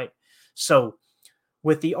 right? So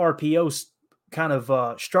with the RPOs kind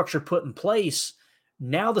of structure put in place,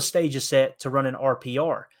 now the stage is set to run an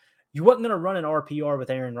RPR. You wasn't going to run an RPR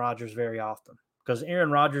with Aaron Rodgers very often because Aaron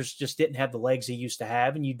Rodgers just didn't have the legs he used to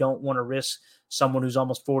have, and you don't want to risk someone who's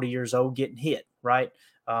almost 40 years old getting hit, right?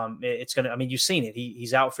 You've seen it.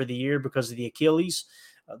 He's out for the year because of the Achilles.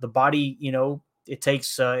 The body, it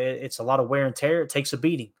takes it's a lot of wear and tear. It takes a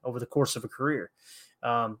beating over the course of a career.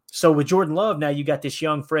 So with Jordan Love, now you got this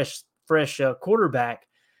young, fresh quarterback.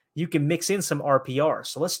 You can mix in some RPR.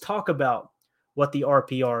 So let's talk about what the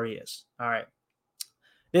RPR is. All right.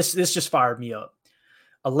 This just fired me up.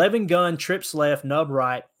 11 gun, trips left, nub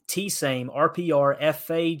right, T-same, RPR,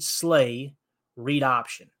 F-fade, slay, read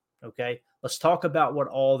option. Okay. Let's talk about what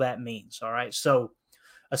all that means. All right. So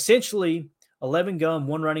essentially 11 gun,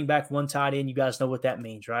 1 running back, 1 tight end. You guys know what that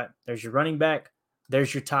means, right? There's your running back.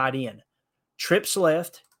 There's your tight end. Trips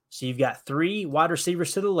left. So you've got 3 wide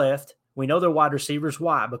receivers to the left. We know they're wide receivers.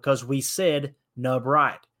 Why? Because we said nub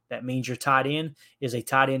right. That means your tight end is a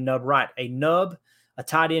tight end nub right. A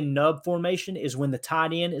tight end nub formation is when the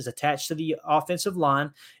tight end is attached to the offensive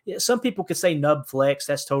line. Some people could say nub flex.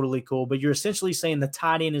 That's totally cool. But you're essentially saying the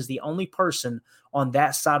tight end is the only person on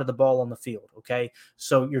that side of the ball on the field, okay?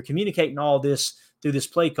 So you're communicating all this through this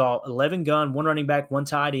play call. 11 gun, 1 running back, 1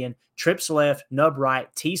 tight end, trips left, nub right,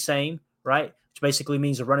 T-same, right? Which basically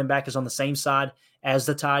means the running back is on the same side as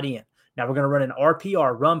the tight end. Now we're going to run an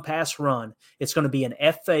RPR, run, pass, run. It's going to be an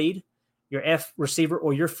F-fade, your F receiver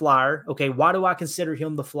or your flyer. Okay, why do I consider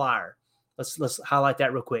him the flyer? Let's highlight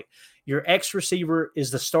that real quick. Your X receiver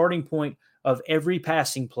is the starting point of every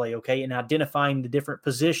passing play, okay, and identifying the different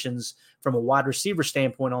positions from a wide receiver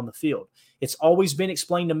standpoint on the field. It's always been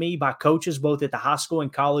explained to me by coaches both at the high school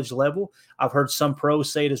and college level. I've heard some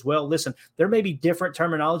pros say it as well. Listen, there may be different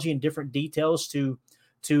terminology and different details to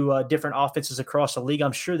different offenses across the league.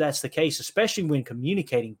 I'm sure that's the case, especially when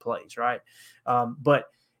communicating plays, right? But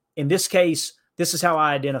in this case, this is how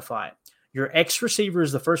I identify it. Your X receiver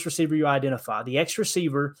is the first receiver you identify. The X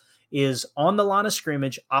receiver is on the line of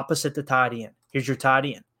scrimmage opposite the tight end. Here's your tight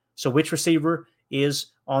end. So which receiver is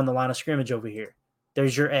on the line of scrimmage over here?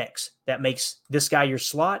 There's your X. That makes this guy your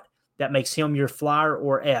slot. That makes him your flyer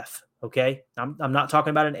or F, Okay, I'm not talking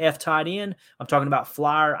about an F tight end. I'm talking about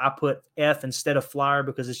flyer. I put F instead of flyer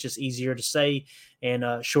because it's just easier to say and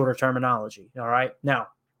shorter terminology. All right. Now,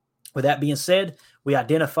 with that being said, we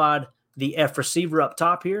identified the F receiver up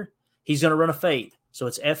top here. He's going to run a fade, so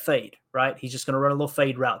it's F fade, right? He's just going to run a little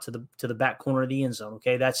fade route to the back corner of the end zone.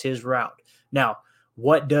 Okay, that's his route. Now,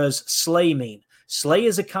 what does slay mean? Slay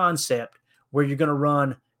is a concept where you're going to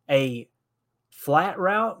run a flat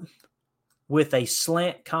route with a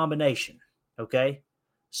slant combination, okay?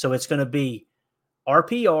 So it's going to be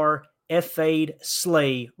RPR, F fade,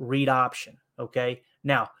 slay, read option, okay?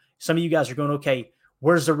 Now, some of you guys are going, okay,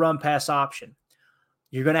 where's the run pass option?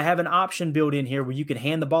 You're going to have an option built in here where you can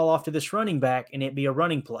hand the ball off to this running back and it be a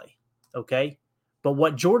running play, okay? But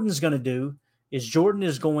what Jordan's going to do is Jordan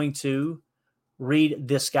is going to read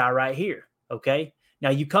this guy right here, okay? Now,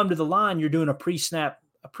 you come to the line, you're doing a pre-snap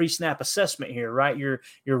assessment here, right? You're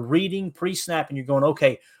reading pre-snap and you're going,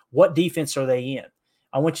 okay, what defense are they in?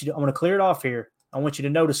 I'm going to clear it off here. I want you to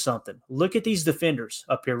notice something. Look at these defenders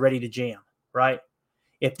up here ready to jam, right?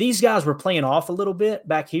 If these guys were playing off a little bit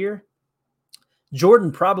back here,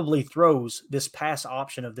 Jordan probably throws this pass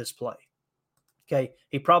option of this play. Okay,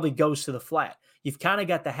 he probably goes to the flat. You've kind of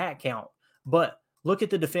got the hat count, but look at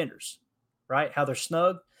the defenders, right? How they're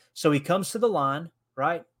snug. So he comes to the line,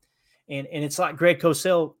 right? And it's like Greg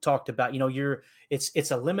Cosell talked about,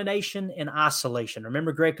 it's elimination and isolation.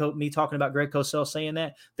 Remember me talking about Greg Cosell saying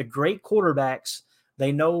that? The great quarterbacks,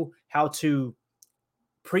 they know how to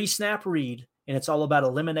pre-snap read, and it's all about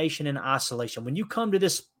elimination and isolation. When you come to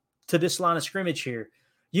this line of scrimmage here,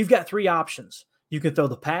 you've got three options. You can throw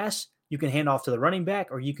the pass, you can hand off to the running back,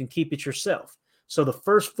 or you can keep it yourself. So the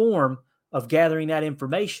first form of gathering that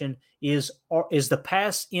information is the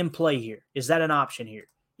pass in play here? Is that an option here?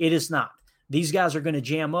 It is not. These guys are going to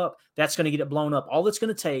jam up. That's going to get it blown up. All it's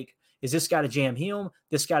going to take is this guy to jam him,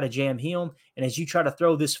 this guy to jam him, and as you try to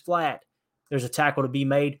throw this flat, there's a tackle to be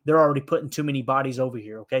made. They're already putting too many bodies over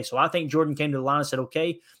here, okay? So I think Jordan came to the line and said,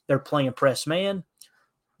 okay, they're playing press man.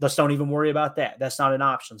 Let's don't even worry about that. That's not an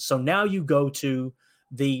option. So now you go to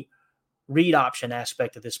the read option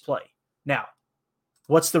aspect of this play. Now,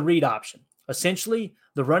 what's the read option? Essentially,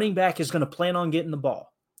 the running back is going to plan on getting the ball.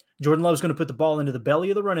 Jordan Love's going to put the ball into the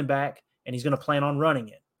belly of the running back, and he's going to plan on running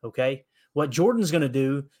it, okay? What Jordan's going to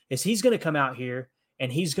do is he's going to come out here,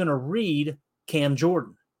 and he's going to read Cam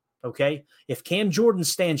Jordan, okay? If Cam Jordan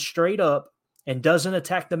stands straight up and doesn't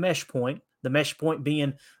attack the mesh point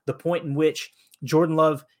being the point in which Jordan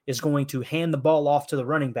Love is going to hand the ball off to the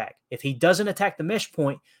running back. If he doesn't attack the mesh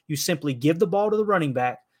point, you simply give the ball to the running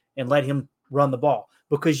back and let him run the ball.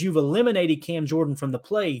 Because you've eliminated Cam Jordan from the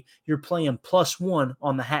play, you're playing +1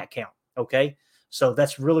 on the hat count, okay? So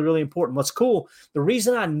that's really, really important. What's cool, the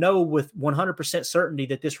reason I know with 100% certainty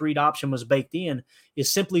that this read option was baked in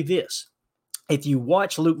is simply this. If you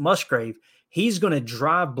watch Luke Musgrave, he's going to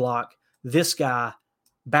drive block this guy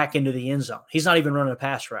back into the end zone. He's not even running a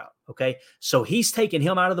pass route, okay? So he's taking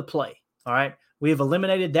him out of the play, all right? We have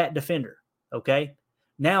eliminated that defender, okay?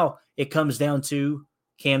 Now it comes down to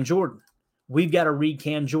Cam Jordan. We've got to read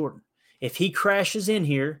Cam Jordan. If he crashes in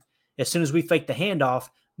here, as soon as we fake the handoff,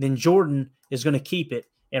 then Jordan is going to keep it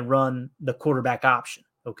and run the quarterback option,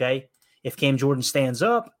 okay? If Cam Jordan stands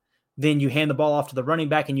up, then you hand the ball off to the running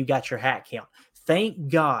back and you got your hat count. Thank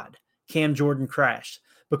God Cam Jordan crashed,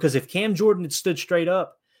 because if Cam Jordan had stood straight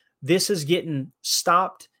up, this is getting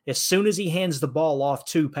stopped as soon as he hands the ball off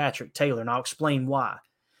to Patrick Taylor, and I'll explain why.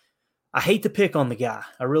 I hate to pick on the guy.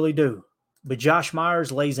 I really do. But Josh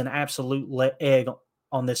Myers lays an absolute egg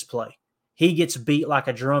on this play. He gets beat like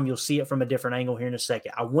a drum. You'll see it from a different angle here in a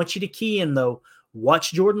second. I want you to key in, though.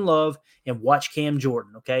 Watch Jordan Love and watch Cam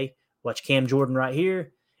Jordan, okay? Watch Cam Jordan right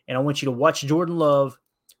here. And I want you to watch Jordan Love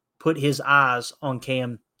put his eyes on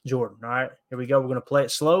Cam Jordan, all right? Here we go. We're going to play it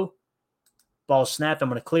slow. Ball snapped. I'm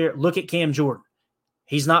going to clear it. Look at Cam Jordan.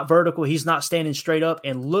 He's not vertical. He's not standing straight up.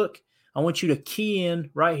 And look, I want you to key in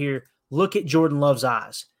right here. Look at Jordan Love's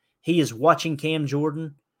eyes. He is watching Cam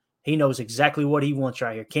Jordan. He knows exactly what he wants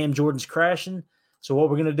right here. Cam Jordan's crashing. So what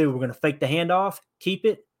we're going to do, we're going to fake the handoff, keep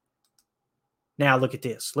it. Now look at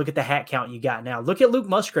this. Look at the hat count you got now. Look at Luke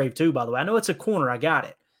Musgrave too, by the way. I know it's a corner. I got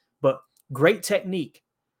it. But great technique.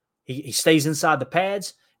 He stays inside the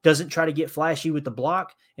pads, doesn't try to get flashy with the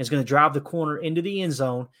block, and is going to drive the corner into the end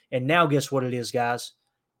zone. And now guess what it is, guys?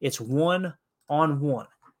 It's 1-on-1.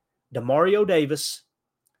 Demario Davis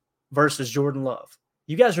versus Jordan Love.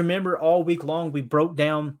 You guys remember all week long we broke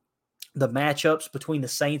down the matchups between the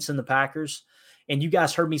Saints and the Packers, and you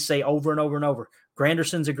guys heard me say over and over and over,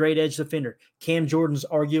 Granderson's a great edge defender. Cam Jordan's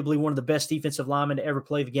arguably one of the best defensive linemen to ever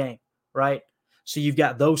play the game, right? So you've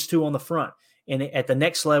got those two on the front. And at the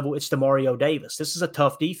next level, it's Demario Davis. This is a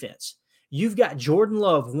tough defense. You've got Jordan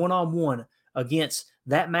Love one-on-one against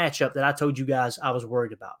that matchup that I told you guys I was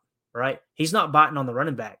worried about, right? He's not biting on the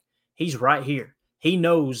running back. He's right here. He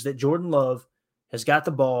knows that Jordan Love has got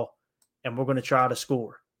the ball, and we're going to try to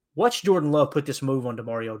score. Watch Jordan Love put this move on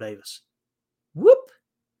Demario Davis. Whoop.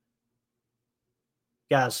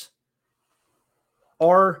 Guys,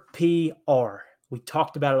 RPR. We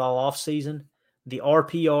talked about it all offseason. The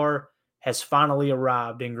RPR has finally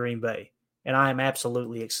arrived in Green Bay, and I am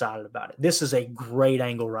absolutely excited about it. This is a great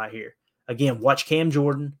angle right here. Again, watch Cam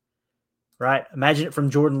Jordan, right? Imagine it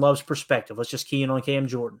from Jordan Love's perspective. Let's just key in on Cam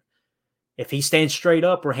Jordan. If he stands straight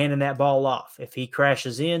up, we're handing that ball off. If he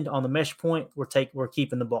crashes in on the mesh point, we're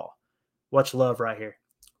keeping the ball. Watch Love right here.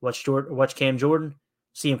 Watch Cam Jordan.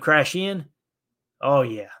 See him crash in. Oh,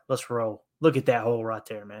 yeah. Let's roll. Look at that hole right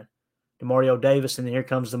there, man. Demario Davis, and then here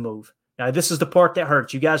comes the move. Now, this is the part that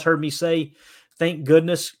hurts. You guys heard me say, thank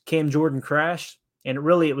goodness Cam Jordan crashed, and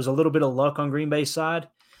it was a little bit of luck on Green Bay's side.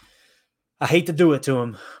 I hate to do it to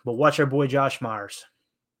him, but watch our boy Josh Myers.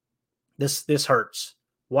 This hurts.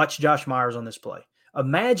 Watch Josh Myers on this play.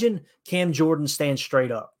 Imagine Cam Jordan stands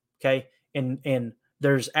straight up, okay? And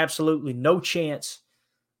there's absolutely no chance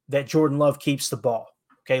that Jordan Love keeps the ball,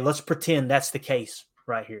 okay? Let's pretend that's the case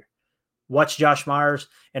right here. Watch Josh Myers,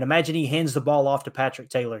 and imagine he hands the ball off to Patrick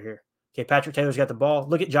Taylor here. Okay, Patrick Taylor's got the ball.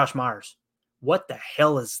 Look at Josh Myers. What the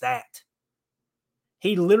hell is that?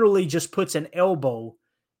 He literally just puts an elbow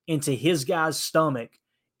into his guy's stomach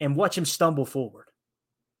and watch him stumble forward.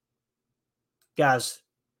 Guys,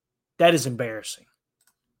 that is embarrassing.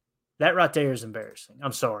 That right there is embarrassing.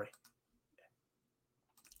 I'm sorry.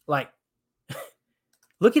 Like,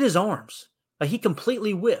 look at his arms. Like, he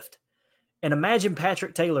completely whiffed. And imagine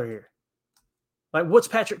Patrick Taylor here. Like, what's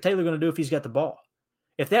Patrick Taylor going to do if he's got the ball?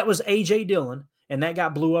 If that was A.J. Dillon and that guy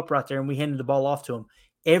blew up right there and we handed the ball off to him,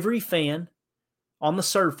 every fan on the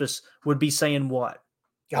surface would be saying what?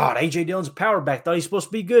 God, A.J. Dillon's a power back. Thought he's supposed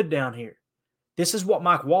to be good down here. This is what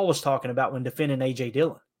Mike Wall was talking about when defending A.J.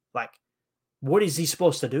 Dillon. Like, what is he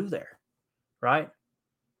supposed to do there? Right?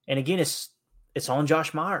 And again, it's on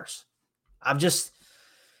Josh Myers. I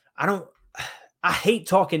hate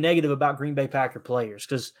talking negative about Green Bay Packer players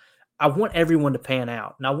because I want everyone to pan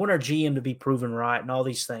out. And I want our GM to be proven right and all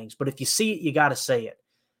these things. But if you see it, you got to say it.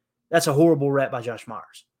 That's a horrible rep by Josh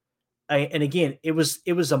Myers. And again, this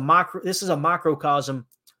is a microcosm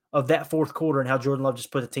of that fourth quarter and how Jordan Love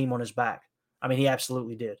just put the team on his back. I mean, he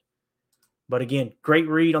absolutely did. But again, great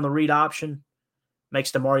read on the read option.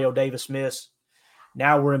 Makes Demario Davis miss.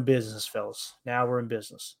 Now we're in business, fellas. Now we're in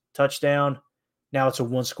business. Touchdown. Now it's a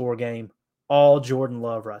one-score game. All Jordan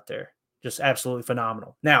Love right there. Just absolutely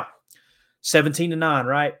phenomenal. Now, 17-9,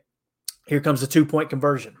 right? Here comes the 2-point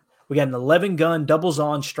conversion. We got an 11-gun, doubles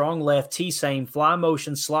on, strong left, T-same, fly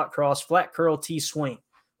motion, slot cross, flat curl, T-swing.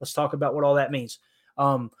 Let's talk about what all that means.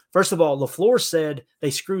 First of all, LaFleur said they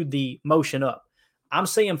screwed the motion up. I'm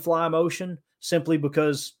saying fly motion simply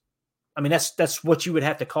because, I mean, that's what you would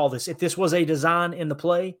have to call this. If this was a design in the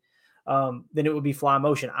play, then it would be fly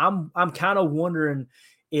motion. I'm kind of wondering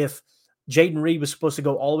if Jayden Reed was supposed to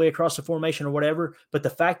go all the way across the formation or whatever, but the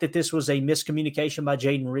fact that this was a miscommunication by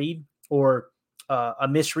Jayden Reed or a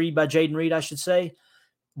misread by Jayden Reed, I should say,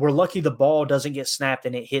 we're lucky the ball doesn't get snapped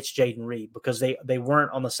and it hits Jayden Reed because they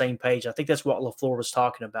weren't on the same page. I think that's what LaFleur was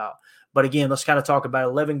talking about. But again, let's kind of talk about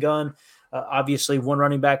 11 gun. Obviously, one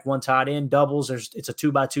running back, one tight end. Doubles, it's a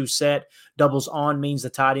 2x2 set. Doubles on means the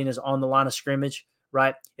tight end is on the line of scrimmage,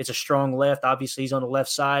 right? It's a strong left. Obviously, he's on the left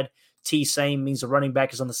side. T same means the running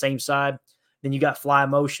back is on the same side. Then you got fly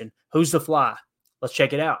motion. Who's the fly? Let's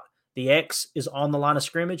check it out. The X is on the line of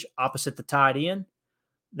scrimmage opposite the tight end.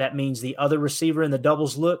 That means the other receiver in the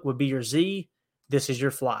doubles look would be your Z. This is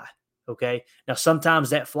your fly, okay? Now,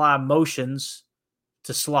 sometimes that fly motions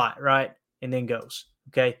to slot, right, and then goes,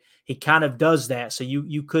 okay? He kind of does that, so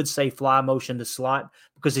you could say fly motion to slot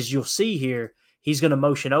because as you'll see here, he's going to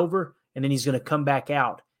motion over, and then he's going to come back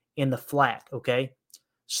out in the flat, okay?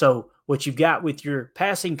 So what you've got with your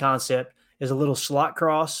passing concept is a little slot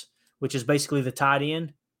cross, which is basically the tight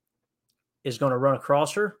end is going to run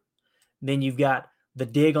across her. Then you've got the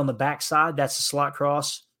dig on the backside. That's the slot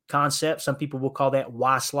cross concept. Some people will call that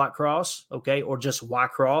Y slot cross, okay, or just Y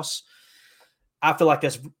cross. I feel like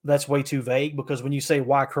that's way too vague because when you say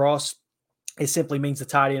Y cross, it simply means the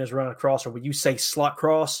tight end is running across. Or when you say slot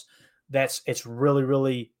cross, it's really,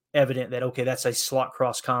 really evident that, okay, that's a slot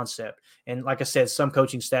cross concept. And like I said, some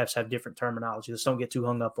coaching staffs have different terminology. Let's don't get too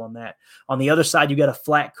hung up on that. On the other side, you got a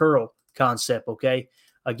flat curl concept, okay?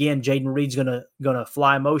 Again, Jayden Reed's gonna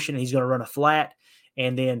fly motion, and he's going to run a flat,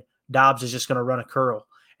 and then Dobbs is just going to run a curl.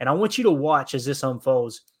 And I want you to watch as this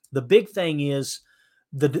unfolds. The big thing is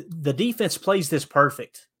the defense plays this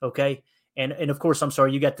perfect, okay? And of course, I'm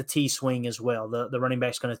sorry, you got the T swing as well. The running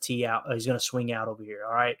back's going to tee out. He's going to swing out over here,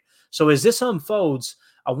 all right? So as this unfolds,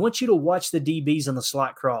 I want you to watch the DBs on the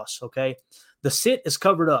slot cross, okay? The sit is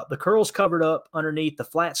covered up. The curl's covered up underneath. The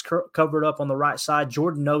flat's covered up on the right side.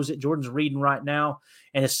 Jordan knows it. Jordan's reading right now.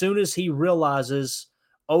 And as soon as he realizes,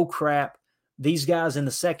 oh, crap, these guys in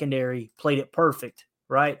the secondary played it perfect,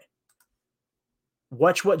 right?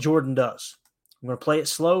 Watch what Jordan does. I'm going to play it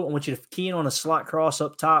slow. I want you to key in on a slot cross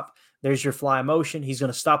up top. There's your fly motion. He's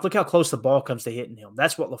going to stop. Look how close the ball comes to hitting him.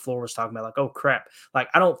 That's what LaFleur was talking about. Like, oh, crap. Like,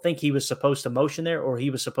 I don't think he was supposed to motion there or he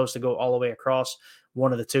was supposed to go all the way across.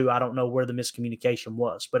 One of the two. I don't know where the miscommunication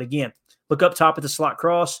was. But again, look up top at the slot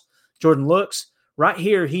cross. Jordan looks. Right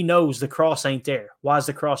here, he knows the cross ain't there. Why is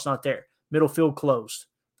the cross not there? Middle field closed,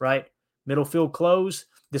 right? Middle field closed.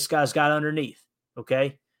 This guy's got underneath,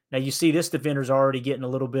 okay? Now, you see this defender's already getting a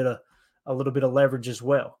little bit of leverage as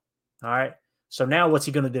well, all right? So now what's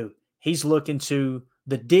he going to do? He's looking to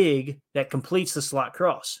the dig that completes the slot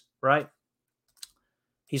cross, right?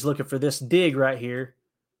 He's looking for this dig right here.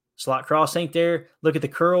 Slot cross ain't there. Look at the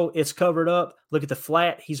curl. It's covered up. Look at the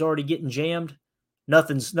flat. He's already getting jammed.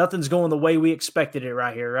 Nothing's going the way we expected it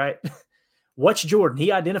right here, right? Watch Jordan.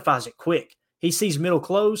 He identifies it quick. He sees middle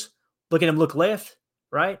close. Look at him look left,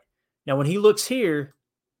 right? Now, when he looks here,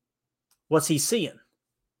 what's he seeing?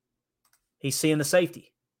 He's seeing the safety.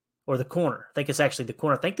 Or the corner. I think it's actually the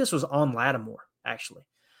corner. I think this was on Lattimore, actually.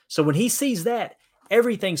 So when he sees that,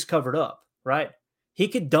 everything's covered up, right? He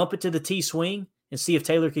could dump it to the T swing and see if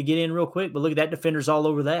Taylor could get in real quick, but look at that, defender's all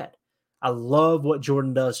over that. I love what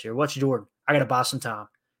Jordan does here. Watch Jordan. I got to buy some time.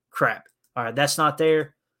 Crap. All right, that's not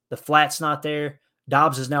there. The flat's not there.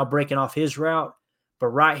 Dobbs is now breaking off his route. But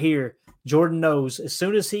right here, Jordan knows as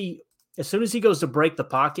soon as he goes to break the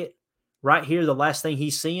pocket, right here, the last thing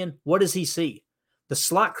he's seeing, what does he see? The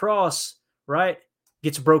slot cross, right,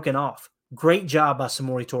 gets broken off. Great job by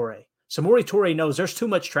Samori Toure. Samori Toure knows there's too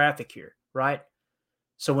much traffic here, right?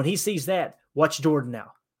 So when he sees that, watch Jordan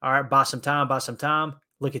now. All right, buy some time.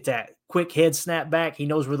 Look at that. Quick head snap back. He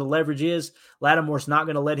knows where the leverage is. Lattimore's not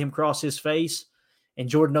going to let him cross his face. And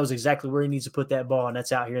Jordan knows exactly where he needs to put that ball, and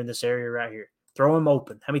that's out here in this area right here. Throw him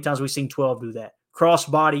open. How many times have we seen 12 do that? Cross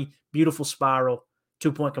body, beautiful spiral,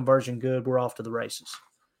 2-point conversion, good. We're off to the races.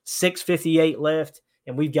 6:58 left,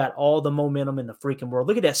 and we've got all the momentum in the freaking world.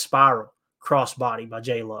 Look at that spiral cross body by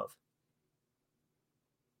Jay Love.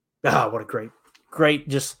 Ah, what a great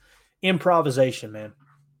just improvisation, man.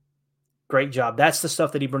 Great job. That's the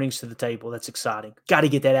stuff that he brings to the table. That's exciting. Got to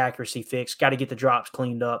get that accuracy fixed. Got to get the drops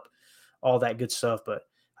cleaned up, all that good stuff. But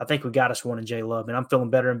I think we got us one in Jay Love, and I'm feeling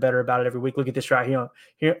better and better about it every week. Look at this right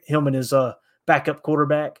here. Him and his backup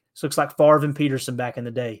quarterback. This looks like Favre and Peterson back in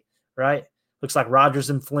the day, right? Looks like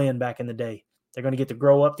Rodgers and Flynn back in the day. They're going to get to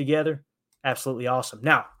grow up together. Absolutely awesome.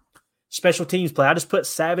 Now, special teams play. I just put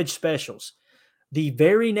Savage specials. The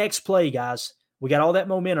very next play, guys, we got all that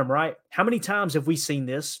momentum, right? How many times have we seen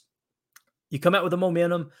this? You come out with the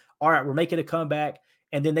momentum. All right, we're making a comeback,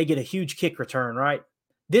 and then they get a huge kick return, right?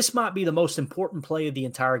 This might be the most important play of the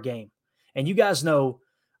entire game. And you guys know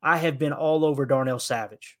I have been all over Darnell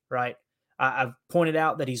Savage, right? I've pointed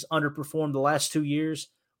out that he's underperformed the last 2 years.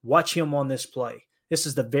 Watch him on this play. This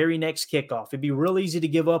is the very next kickoff. It'd be real easy to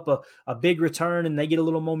give up a big return and they get a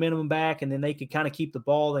little momentum back and then they could kind of keep the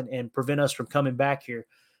ball and prevent us from coming back here.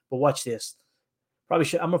 But watch this. I'm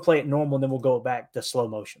going to play it normal and then we'll go back to slow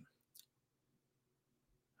motion.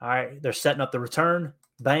 All right, they're setting up the return.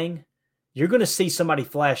 Bang. You're going to see somebody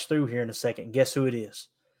flash through here in a second. Guess who it is?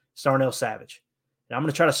 It's Darnell Savage. And I'm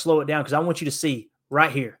going to try to slow it down because I want you to see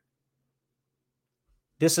right here.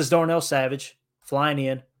 This is Darnell Savage flying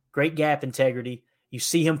in. Great gap integrity. You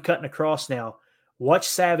see him cutting across now. Watch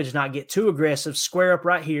Savage not get too aggressive. Square up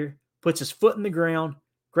right here. Puts his foot in the ground.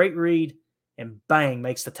 Great read. And bang,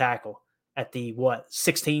 makes the tackle at the,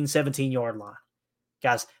 16, 17-yard line.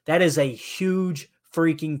 Guys, that is a huge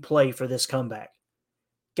freaking play for this comeback.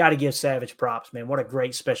 Got to give Savage props, man. What a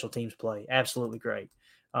great special teams play. Absolutely great.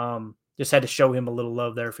 Just had to show him a little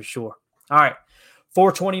love there for sure. All right.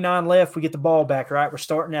 4:29 left. We get the ball back, right? We're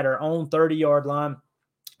starting at our own 30-yard line.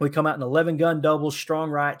 We come out in 11 gun doubles, strong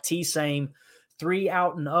right, T same, 3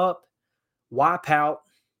 out and up, wipe out,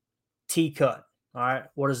 T cut. All right.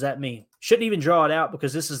 What does that mean? Shouldn't even draw it out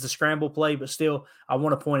because this is the scramble play, but still I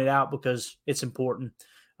want to point it out because it's important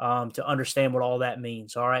to understand what all that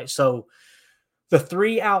means. All right. So the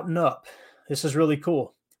 3 out and up, this is really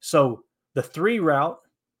cool. So the 3 route,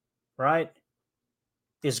 right,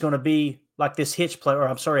 is going to be like this hitch play, or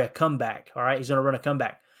I'm sorry, a comeback. All right. He's going to run a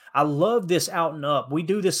comeback. I love this out and up. We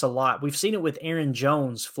do this a lot. We've seen it with Aaron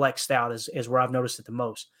Jones flexed out is where I've noticed it the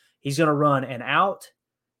most. He's going to run an out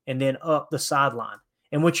and then up the sideline.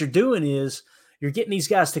 And what you're doing is you're getting these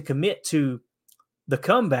guys to commit to the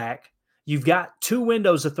comeback. You've got two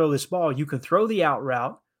windows to throw this ball. You can throw the out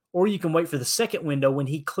route, or you can wait for the second window when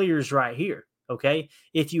he clears right here, okay?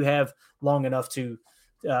 If you have long enough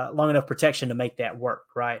protection to make that work,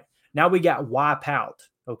 right? Now we got wipe out,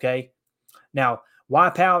 okay? Now,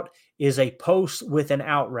 wipe out is a post with an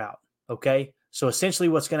out route, okay? So essentially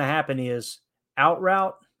what's going to happen is out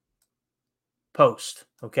route, post,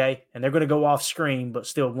 okay? And they're going to go off screen, but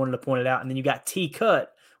still wanted to point it out. And then you got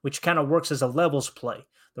T-cut, which kind of works as a levels play.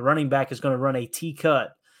 The running back is going to run a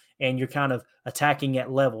T-cut, and you're kind of attacking at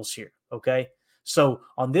levels here, okay? So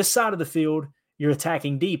on this side of the field, you're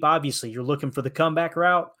attacking deep, obviously. You're looking for the comeback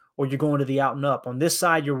route, or you're going to the out and up. On this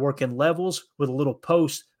side, you're working levels with a little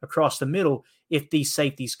post across the middle if these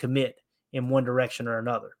safeties commit in one direction or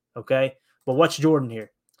another, okay? But watch Jordan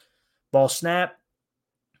here. Ball snap,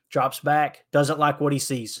 drops back, doesn't like what he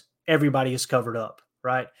sees. Everybody is covered up,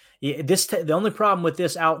 right? The only problem with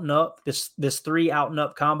this out and up, this 3 out and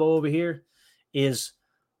up combo over here is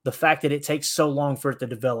the fact that it takes so long for it to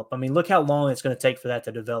develop. I mean, look how long it's going to take for that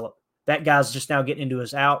to develop. That guy's just now getting into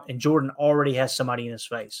his out, and Jordan already has somebody in his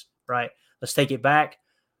face, right? Let's take it back.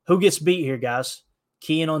 Who gets beat here, guys?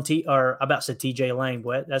 Keying on TJ Lang,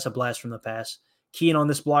 but that's a blast from the past. Keying on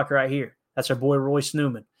this blocker right here. That's our boy Royce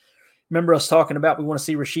Newman. Remember us talking about we want to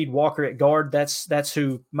see Rasheed Walker at guard. That's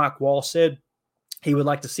who Mike Wall said he would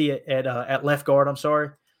like to see it at left guard. I'm sorry.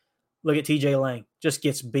 Look at TJ Lang. Just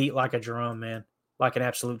gets beat like a drum, man. Like an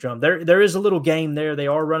absolute drum. There is a little game there. They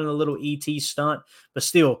are running a little ET stunt, but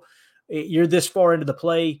still, you're this far into the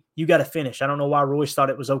play, you got to finish. I don't know why Royce thought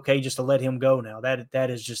it was okay just to let him go now. That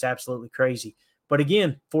is just absolutely crazy. But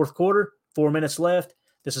again, fourth quarter, 4 minutes left.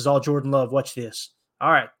 This is all Jordan Love. Watch this.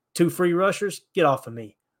 All right, 2 free rushers. Get off of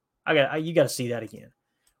me. You got to see that again.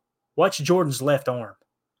 Watch Jordan's left arm.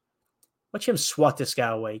 Watch him swat this guy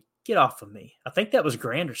away. Get off of me. I think that was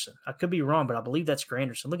Granderson. I could be wrong, but I believe that's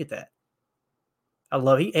Granderson. Look at that. I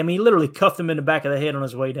love it. He literally cuffed him in the back of the head on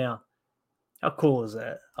his way down. How cool is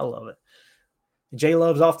that? I love it. J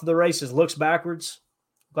Love's off to the races, looks backwards,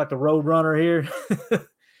 like the road runner here.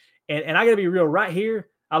 and I got to be real, right here,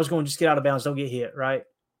 I was going to just get out of bounds, don't get hit, right?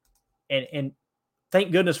 And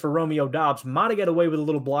thank goodness for Romeo Doubs. Might have got away with a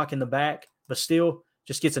little block in the back, but still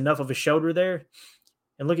just gets enough of a shoulder there.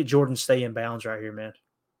 And look at Jordan stay in bounds right here, man.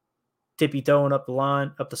 Tippy-toeing up the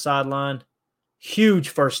line, up the sideline. Huge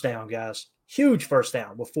first down, guys. Huge first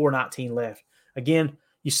down with 4:19 left. Again,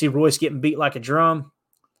 you see Royce getting beat like a drum.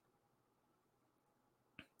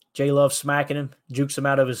 J Love smacking him, jukes him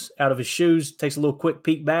out of his shoes, takes a little quick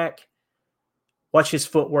peek back. Watch his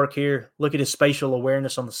footwork here. Look at his spatial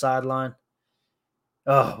awareness on the sideline.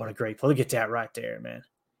 Oh, what a great play. Look at that right there, man.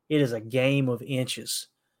 It is a game of inches.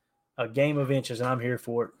 A game of inches, and I'm here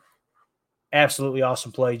for it. Absolutely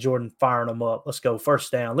awesome play. Jordan firing them up. Let's go.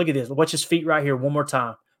 First down. Look at this. Watch his feet right here one more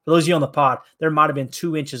time. For those of you on the pod, there might have been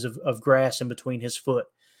 2 inches of grass in between his foot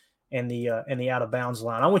and the out of bounds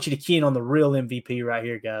line. I want you to key in on the real MVP right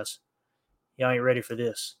here, guys. Y'all ain't ready for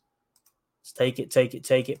this. Let's take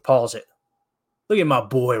it. Pause it. Look at my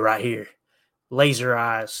boy right here. Laser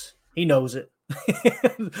eyes. He knows it.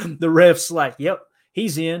 The ref's like, yep,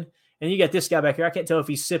 he's in. And you got this guy back here. I can't tell if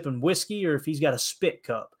he's sipping whiskey or if he's got a spit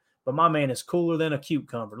cup. But my man is cooler than a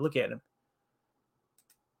cucumber. Look at him.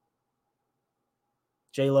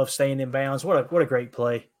 J Love staying in bounds. What a great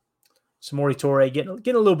play. Samori Toure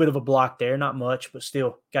getting a little bit of a block there. Not much, but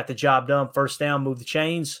still got the job done. First down, move the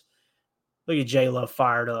chains. Look at J Love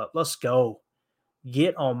fired up. Let's go.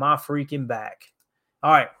 Get on my freaking back.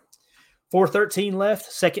 All right. 4:13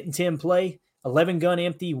 left. 2nd and 10 play. 11 gun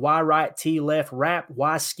empty. Y right, T left. Wrap.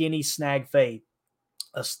 Y skinny. Snag fade.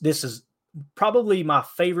 This is probably my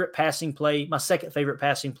favorite passing play, my second favorite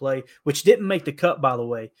passing play, which didn't make the cut, by the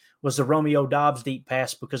way, was the Romeo Doubs deep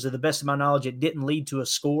pass because, to the best of my knowledge, it didn't lead to a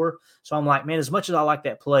score. So I'm like, man, as much as I like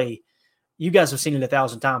that play, you guys have seen it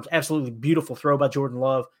 1,000 times. Absolutely beautiful throw by Jordan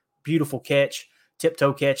Love. Beautiful catch,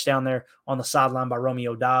 tiptoe catch down there on the sideline by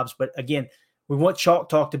Romeo Doubs. But again, we want Chalk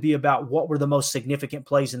Talk to be about what were the most significant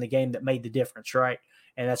plays in the game that made the difference, right?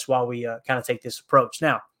 And that's why we kind of take this approach.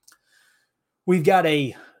 Now, we've got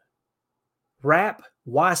a wrap,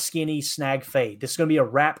 Y skinny, snag fade. This is going to be a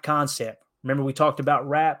wrap concept. Remember, we talked about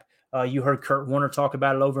wrap. You heard Kurt Warner talk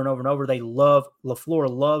about it over and over and over. LaFleur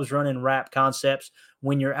loves running wrap concepts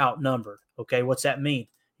when you're outnumbered. Okay, what's that mean?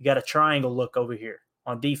 You got a triangle look over here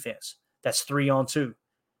on defense. That's 3-on-2.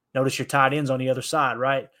 Notice your tight ends on the other side,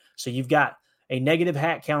 right? So you've got a negative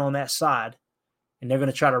hat count on that side, and they're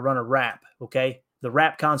going to try to run a wrap, okay? The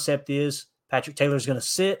wrap concept is Patrick Taylor's going to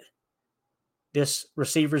sit. This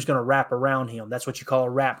receiver is going to wrap around him. That's what you call a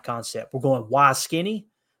wrap concept. We're going Y skinny.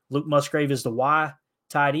 Luke Musgrave is the Y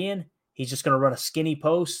tight end. He's just going to run a skinny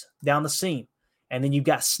post down the seam. And then you've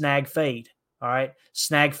got snag fade, all right?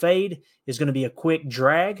 Snag fade is going to be a quick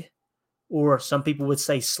drag, or some people would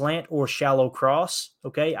say slant or shallow cross,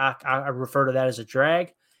 okay? I refer to that as a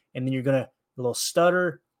drag. And then you're going to a little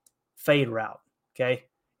stutter fade route, okay?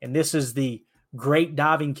 And this is the great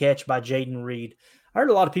diving catch by Jayden Reed. I heard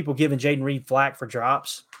a lot of people giving Jayden Reed flack for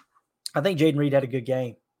drops. I think Jayden Reed had a good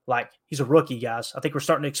game. Like, he's a rookie, guys. I think we're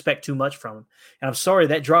starting to expect too much from him. And I'm sorry,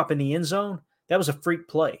 that drop in the end zone, that was a freak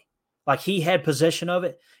play. Like, he had possession of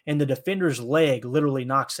it, and the defender's leg literally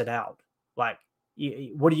knocks it out. Like,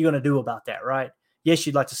 what are you going to do about that, right? Yes,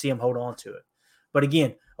 you'd like to see him hold on to it. But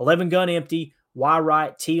again, 11 gun empty, Y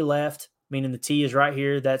right, T left, meaning the T is right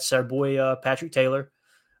here. That's our boy Patrick Taylor.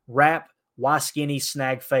 Wrap, Y skinny,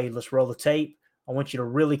 snag fade. Let's roll the tape. I want you to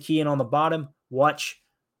really key in on the bottom. Watch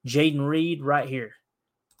Jayden Reed right here.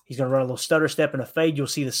 He's going to run a little stutter step and a fade. You'll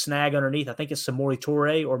see the snag underneath. I think it's Samori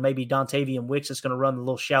Toure or maybe Dontavian Wicks that's going to run the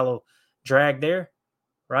little shallow drag there,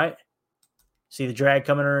 right? See the drag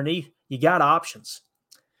coming underneath? You got options.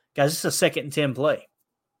 Guys, this is a 2nd and 10 play,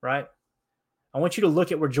 right? I want you to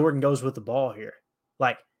look at where Jordan goes with the ball here.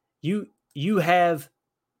 Like, you have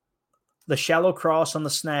the shallow cross on the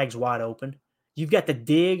snags wide open. You've got the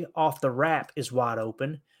dig off the wrap is wide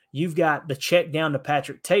open. You've got the check down to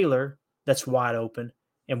Patrick Taylor that's wide open.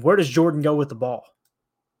 And where does Jordan go with the ball?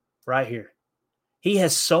 Right here. He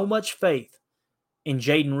has so much faith in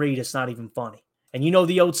Jayden Reed, it's not even funny. And you know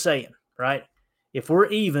the old saying, right? If we're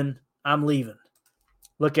even, I'm leaving.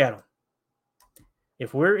 Look at him.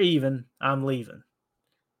 If we're even, I'm leaving.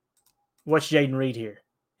 Watch Jayden Reed here.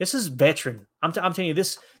 This is veteran. I'm telling you,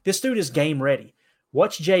 this dude is game ready.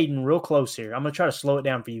 Watch Jayden real close here. I'm going to try to slow it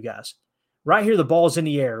down for you guys. Right here, the ball's in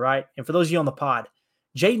the air, right? And for those of you on the pod,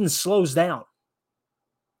 Jayden slows down.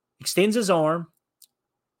 Extends his arm,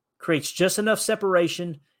 creates just enough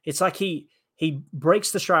separation. It's like he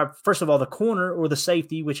breaks the stride. First of all, the corner or the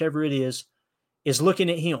safety, whichever it is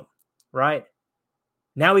looking at him, right?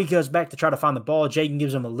 Now he goes back to try to find the ball. Jayden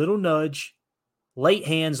gives him a little nudge. Late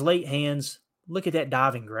hands. Look at that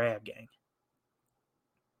diving grab, gang.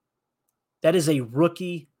 That is a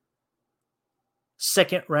rookie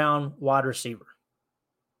 2nd-round wide receiver.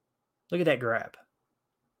 Look at that grab.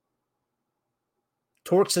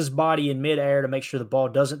 Torques his body in midair to make sure the ball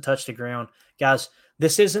doesn't touch the ground. Guys,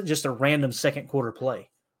 this isn't just a random second quarter play.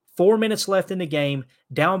 4 minutes left in the game,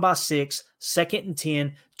 down by 6, 2nd and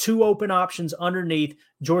 10, 2 open options underneath.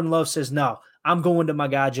 Jordan Love says, no, I'm going to my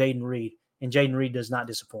guy Jayden Reed. And Jayden Reed does not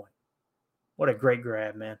disappoint. What a great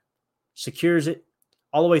grab, man. Secures it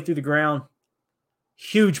all the way through the ground.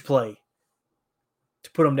 Huge play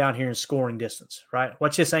to put him down here in scoring distance, right?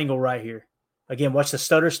 Watch this angle right here. Again, watch the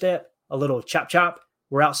stutter step, a little chop.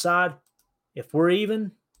 We're outside. If we're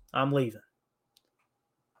even, I'm leaving.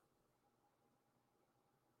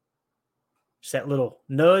 Just that little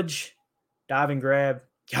nudge, diving grab.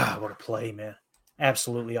 God, what a play, man.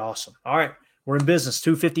 Absolutely awesome. All right, we're in business.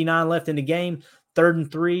 2:59 left in the game. 3rd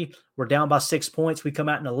and 3. We're down by 6 points. We come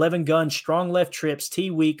out in 11 gun, strong left trips,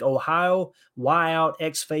 T weak, Ohio, Y out,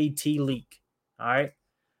 X fade, T leak. All right,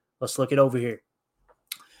 let's look it over here.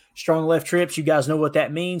 Strong left trips, you guys know what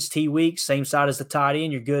that means. T weak, same side as the tight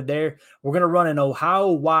end. You're good there. We're going to run an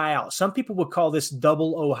Ohio Y out. Some people would call this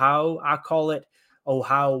double Ohio. I call it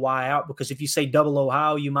Ohio Y out because if you say double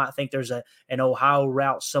Ohio, you might think there's an Ohio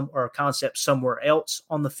route or a concept somewhere else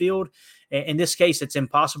on the field. In this case, it's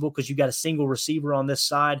impossible because you got a single receiver on this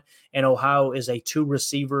side, and Ohio is a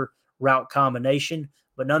 2-receiver route combination.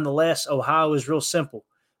 But nonetheless, Ohio is real simple.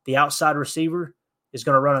 The outside receiver is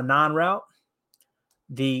going to run a 9 route.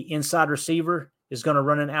 The inside receiver is going to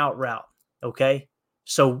run an out route, okay?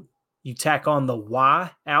 So you tack on the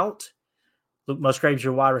Y out. Luke Musgrave's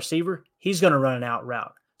your wide receiver. He's going to run an out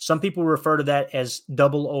route. Some people refer to that as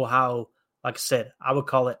double Ohio. Like I said, I would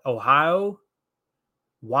call it Ohio,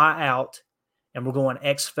 Y out, and we're going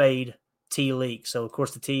X fade, T leak. So, of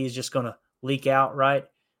course, the T is just going to leak out, right?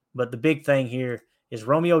 But the big thing here is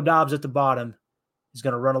Romeo Doubs at the bottom is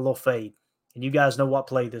going to run a little fade. And you guys know what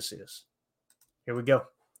play this is. Here we go.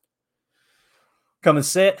 Coming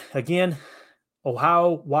set. Again,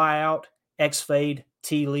 Ohio, Y out, X fade,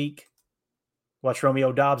 T leak. Watch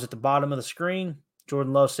Romeo Doubs at the bottom of the screen.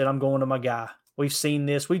 Jordan Love said, I'm going to my guy. We've seen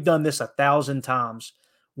this. We've done this 1,000 times,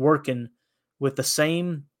 working with the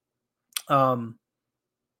same personal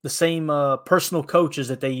coaches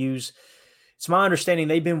that they use It's my understanding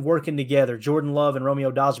they've been working together. Jordan Love and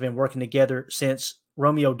Romeo Doubs have been working together since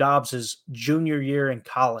Romeo Doubs' junior year in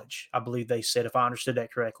college, I believe they said, if I understood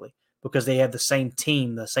that correctly, because they have the same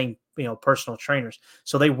team, the same personal trainers.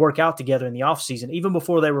 So they work out together in the offseason, even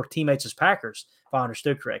before they were teammates as Packers, if I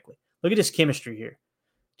understood correctly. Look at this chemistry here.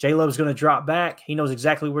 J-Love's going to drop back. He knows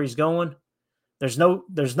exactly where he's going. There's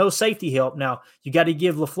no safety help. Now, you got to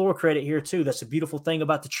give LaFleur credit here, too. That's a beautiful thing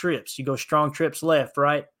about the trips. You go strong trips left,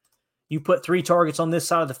 right? You put 3 targets on this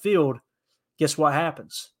side of the field, guess what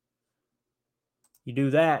happens? You do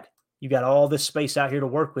that, you got all this space out here to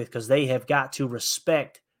work with because they have got to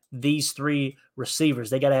respect these 3 receivers.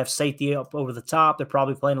 They got to have safety up over the top. They're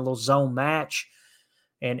probably playing a little zone match,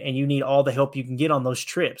 and you need all the help you can get on those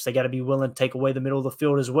trips. They got to be willing to take away the middle of the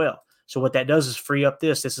field as well. So what that does is free up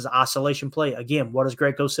this. This is isolation play. Again, what does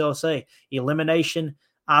Greg Cosell say? Elimination,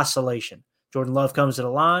 isolation. Jordan Love comes to the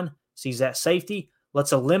line, sees that safety.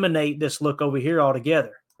 Let's eliminate this look over here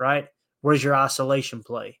altogether, right? Where's your isolation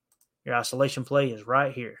play? Your isolation play is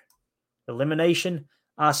right here. Elimination,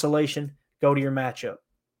 isolation, go to your matchup.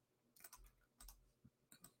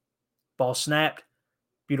 Ball snapped,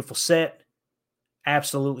 beautiful set,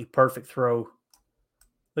 absolutely perfect throw.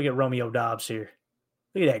 Look at Romeo Doubs here.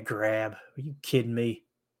 Look at that grab. Are you kidding me?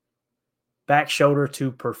 Back shoulder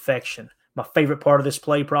to perfection. My favorite part of this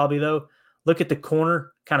play probably, though, look at the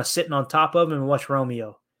corner kind of sitting on top of him and watch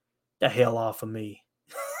Romeo. The hell off of me.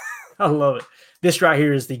 I love it. This right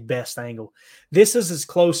here is the best angle. This is as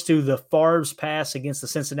close to the Favre's pass against the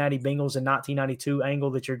Cincinnati Bengals in 1992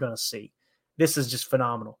 angle that you're going to see. This is just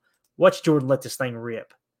phenomenal. Watch Jordan let this thing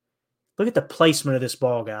rip. Look at the placement of this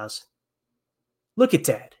ball, guys. Look at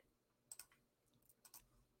that.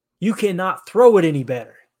 You cannot throw it any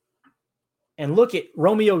better. And look at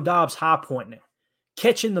Romeo Doubs high pointing it,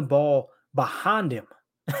 catching the ball behind him.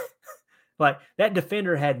 Like, that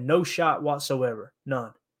defender had no shot whatsoever.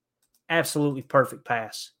 None. Absolutely perfect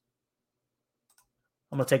pass.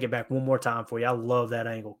 I'm going to take it back one more time for you. I love that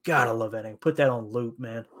angle. God, I love that angle. Put that on loop,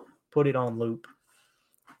 man. Put it on loop.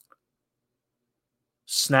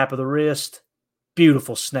 Snap of the wrist.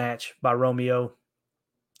 Beautiful snatch by Romeo.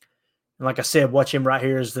 And like I said, watch him right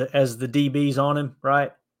here as the DB's on him,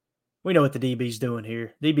 right? We know what the DB's doing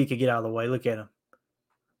here. DB could get out of the way. Look at him.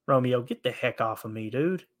 Romeo, get the heck off of me,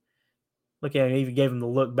 dude. Look at him. He even gave him the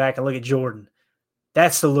look back, and look at Jordan.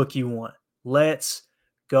 That's the look you want. Let's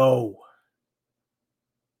go.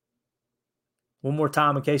 One more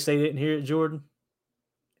time in case they didn't hear it, Jordan.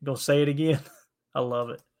 I'm going to say it again. I love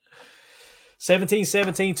it.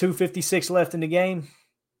 17-17, 2:56 left in the game.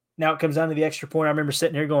 Now it comes down to the extra point. I remember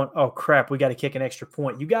sitting here going, oh, crap, we got to kick an extra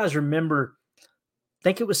point. You guys remember, I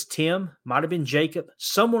think it was Tim, might have been Jacob,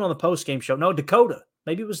 someone on the postgame show. No, Dakota.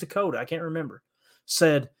 Maybe it was Dakota. I can't remember.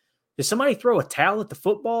 Said, did somebody throw a towel at the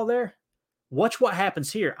football there? Watch what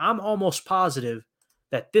happens here. I'm almost positive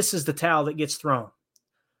that this is the towel that gets thrown.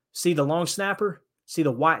 See the long snapper? See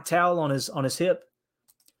the white towel on his hip?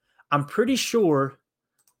 I'm pretty sure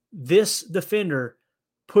this defender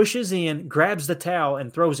pushes in, grabs the towel,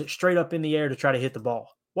 and throws it straight up in the air to try to hit the ball.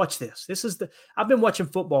 Watch this. I've been watching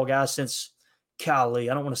football, guys, since, golly,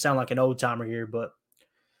 I don't want to sound like an old timer here, but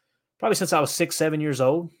probably since I was 6, 7 years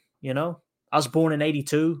old, I was born in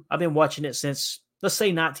 82. I've been watching it since, let's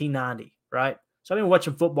say, 1990, right? So I've been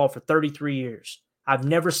watching football for 33 years. I've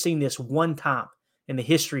never seen this one time in the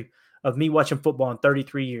history of me watching football in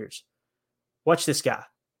 33 years. Watch this guy.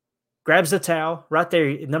 Grabs the towel right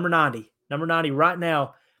there, number 90. Number 90 right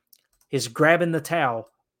now is grabbing the towel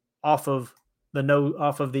off of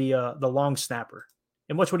the long snapper.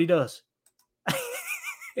 And watch what he does.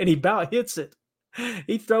 And he about hits it.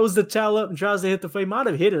 He throws the towel up and tries to hit the face. He might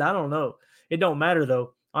have hit it. I don't know. It don't matter,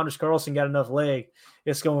 though. Anders Carlson got enough leg.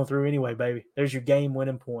 It's going through anyway, baby. There's your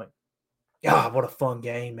game-winning point. God, what a fun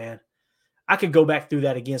game, man. I could go back through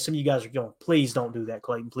that again. Some of you guys are going, please don't do that,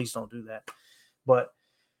 Clayton. Please don't do that. But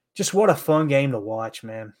just what a fun game to watch,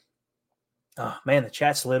 man. Oh, man, the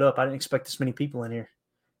chat's lit up. I didn't expect this many people in here.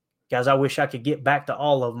 Guys, I wish I could get back to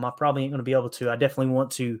all of them. I probably ain't going to be able to. I definitely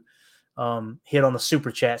want to hit on the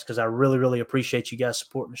super chats because I really, really appreciate you guys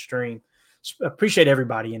supporting the stream. Appreciate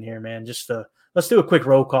everybody in here, man. Just let's do a quick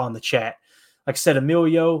roll call in the chat. Like I said,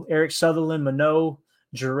 Emilio, Eric Sutherland, Minot,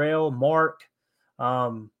 Jarrell, Mark.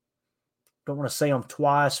 Don't want to say them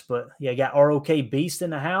twice, but yeah, got ROK Beast in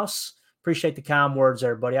the house. Appreciate the kind words,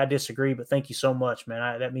 everybody. I disagree, but thank you so much,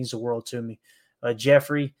 man. That means the world to me.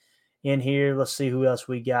 Jeffrey in here. Let's see who else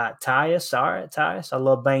we got. Tyus. All right, Tyus. I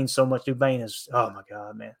love Bane so much. Dude, Bane is, oh my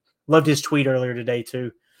God, man. Loved his tweet earlier today,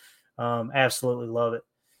 too. Absolutely love it.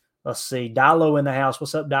 Let's see. Dilo in the house.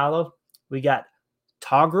 What's up, Dilo? We got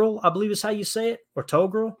Togrel, I believe is how you say it, or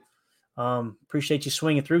Togrel. Appreciate you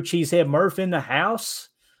swinging through. Cheesehead Murph in the house.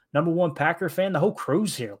 Number one Packer fan. The whole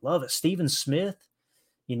crew's here. Love it. Steven Smith.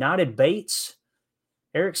 United Bates.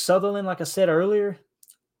 Eric Sutherland, like I said earlier.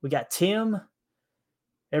 We got Tim.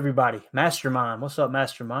 Everybody. Mastermind. What's up,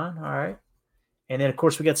 Mastermind? All right. And then, of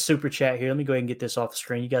course, we got the super chat here. Let me go ahead and get this off the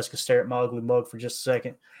screen. You guys can stare at my ugly mug for just a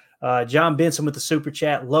second. John Benson with the super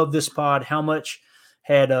chat. Love this pod. How much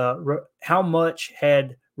had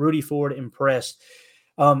Rudy Ford impressed?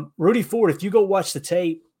 Rudy Ford, if you go watch the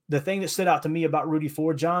tape, the thing that stood out to me about Rudy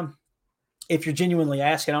Ford, John, if you're genuinely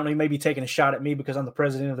asking, I don't know, you may be taking a shot at me because I'm the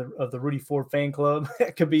president of the Rudy Ford fan club.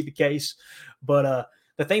 That could be the case. But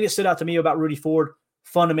the thing that stood out to me about Rudy Ford,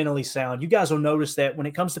 fundamentally sound. You guys will notice that when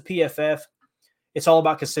it comes to PFF, it's all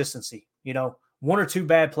about consistency. You know, one or two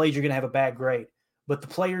bad plays, you're going to have a bad grade. But the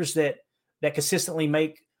players that consistently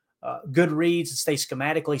make good reads and stay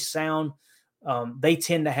schematically sound, they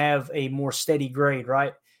tend to have a more steady grade,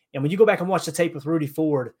 right? And when you go back and watch the tape with Rudy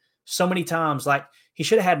Ford, so many times, like he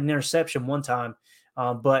should have had an interception one time,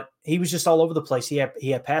 but he was just all over the place. He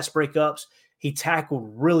had pass breakups. He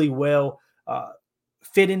tackled really well,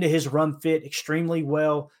 fit into his run fit extremely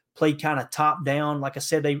well, played kind of top down. Like I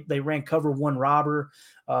said, they ran cover one robber.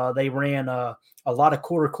 They ran a lot of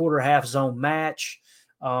quarter half zone match.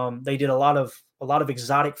 They did a lot of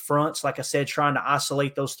exotic fronts, like I said, trying to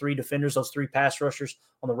isolate those three defenders, those three pass rushers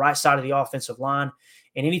on the right side of the offensive line.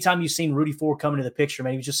 And anytime you've seen Rudy Ford come into the picture,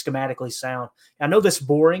 man, he was just schematically sound. I know that's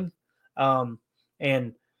boring.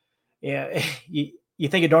 And yeah, you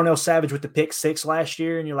think of Darnell Savage with the pick six last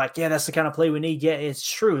year, and you're like, yeah, that's the kind of play we need. Yeah, it's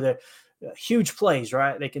true. They're huge plays,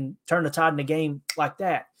 right? They can turn the tide in a game like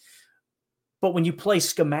that. But when you play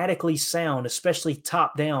schematically sound, especially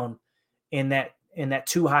top down in that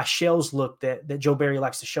too high shells look that Joe Barry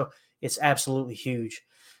likes to show, it's absolutely huge.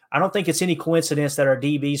 I don't think it's any coincidence that our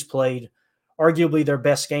DBs played arguably their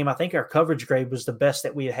best game. I think our coverage grade was the best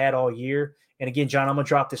that we had all year. And again, John, I'm going to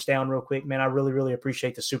drop this down real quick, man. I really, really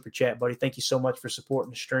appreciate the super chat, buddy. Thank you so much for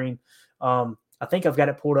supporting the stream. I think I've got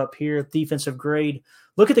it pulled up here. Defensive grade.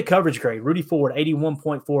 Look at the coverage grade. Rudy Ford,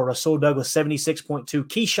 81.4. Rasul Douglas, 76.2.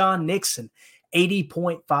 Keyshawn Nixon,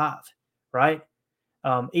 80.5, right?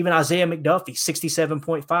 Even Isaiah McDuffie,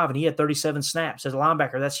 67.5, and he had 37 snaps as a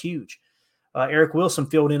linebacker. That's huge. Eric Wilson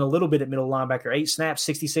filled in a little bit at middle linebacker, 8 snaps,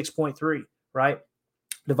 66.3, right?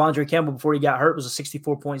 Devondre Campbell, before he got hurt, was a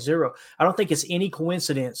 64.0. I don't think it's any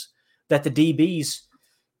coincidence that the DBs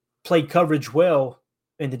played coverage well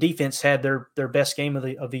and the defense had their best game of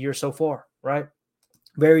the year so far, right?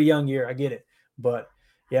 Very young year, I get it. But,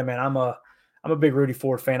 yeah, man, I'm a big Rudy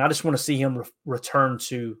Ford fan. I just want to see him return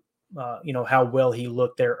to how well he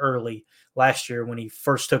looked there early last year when he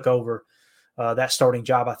first took over that starting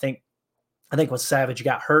job. I think when Savage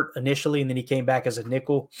got hurt initially and then he came back as a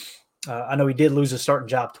nickel, I know he did lose his starting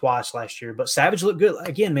job twice last year, but Savage looked good.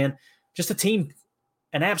 Again, man, just an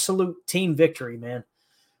absolute team victory, man.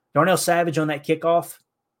 Darnell Savage on that kickoff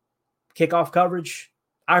coverage,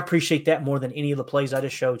 I appreciate that more than any of the plays I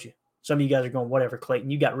just showed you. Some of you guys are going, whatever, Clayton.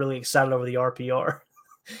 You got really excited over the RPR.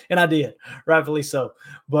 And I did, rightfully so.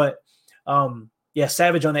 But,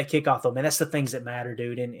 Savage on that kickoff, though, man, that's the things that matter,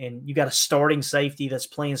 dude. And you got a starting safety that's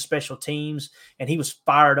playing special teams, and he was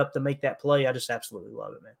fired up to make that play. I just absolutely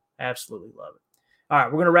love it, man. Absolutely love it. All right,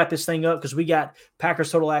 we're going to wrap this thing up because we got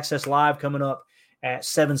Packers Total Access Live coming up at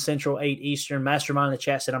 7 Central, 8 Eastern. Mastermind in the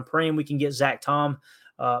chat said, I'm praying we can get Zach Tom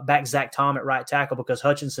at right tackle because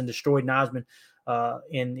Hutchinson destroyed Nijman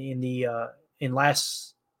in the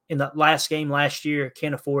last game last year.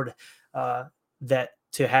 Can't afford that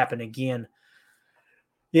to happen again.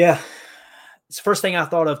 Yeah, it's the first thing I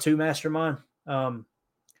thought of too, Mastermind,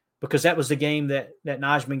 because that was the game that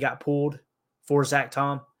Nijman got pulled for Zach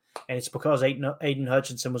Tom, and it's because Aiden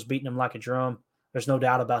Hutchinson was beating him like a drum. There's no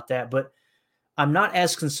doubt about that. But I'm not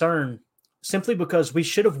as concerned simply because we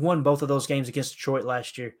should have won both of those games against Detroit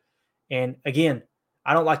last year. And again,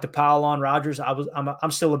 I don't like to pile on Rodgers.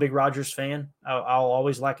 I'm still a big Rodgers fan. I'll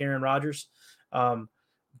always like Aaron Rodgers.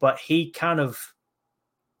 But he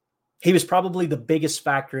was probably the biggest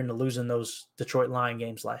factor into losing those Detroit Lion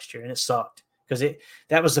games last year. And it sucked because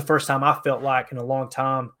that was the first time I felt like in a long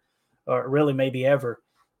time, or really maybe ever,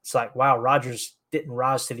 it's like, wow, Rodgers didn't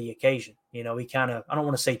rise to the occasion. He kind of, I don't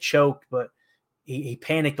want to say choked, but he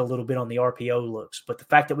panicked a little bit on the RPO looks. But the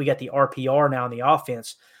fact that we got the RPR now in the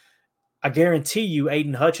offense, I guarantee you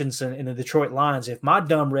Aiden Hutchinson and the Detroit Lions, if my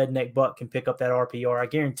dumb redneck butt can pick up that RPR, I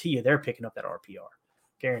guarantee you they're picking up that RPR.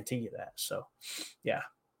 Guarantee you that. So, yeah.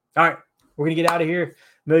 All right. We're going to get out of here.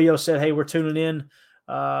 Emilio said, hey, we're tuning in.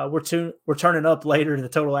 We're turning up later to the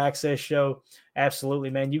Total Access show. Absolutely,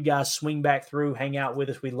 man. You guys swing back through, hang out with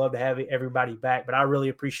us. We'd love to have everybody back, but I really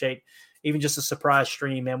appreciate even just a surprise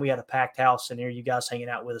stream, man. We had a packed house in here. You guys hanging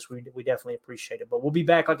out with us. We definitely appreciate it. But we'll be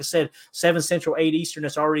back, like I said, 7 Central, 8 Eastern.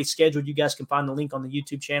 It's already scheduled. You guys can find the link on the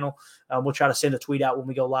YouTube channel. We'll try to send a tweet out when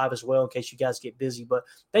we go live as well in case you guys get busy. But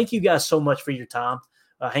thank you guys so much for your time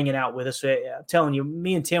hanging out with us. I'm telling you,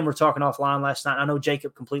 me and Tim were talking offline last night. I know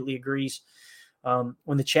Jacob completely agrees.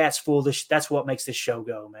 When the chat's full, that's what makes this show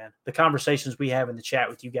go, man. The conversations we have in the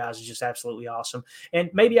chat with you guys is just absolutely awesome.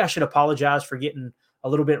 And maybe I should apologize for getting a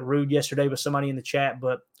little bit rude yesterday with somebody in the chat,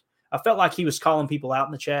 but I felt like he was calling people out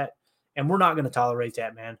in the chat, and we're not going to tolerate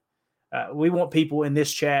that, man. We want people in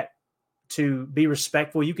this chat to be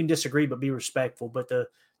respectful. You can disagree, but be respectful. But to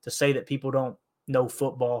say that people don't know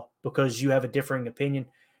football because you have a differing opinion,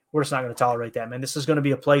 we're just not going to tolerate that, man. This is going to be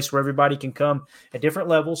a place where everybody can come at different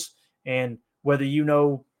levels, and whether you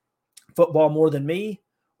know football more than me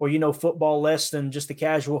or you know football less than just a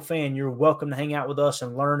casual fan, you're welcome to hang out with us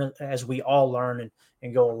and learn as we all learn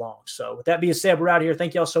and go along. So with that being said, we're out of here.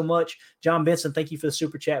 Thank y'all so much. John Benson, thank you for the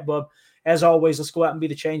super chat, bub. As always, let's go out and be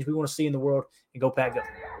the change we want to see in the world and go Pack Go.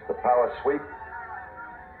 The power sweep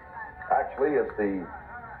actually is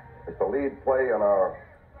the lead play in our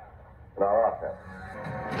offense.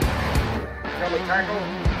 Come to tackle,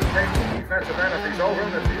 take the defensive end if he's over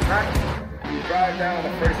him. If he's not, you drive down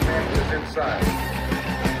the first man who is inside.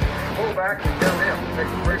 Pull back and get him. Take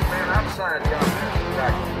the first man outside the offensive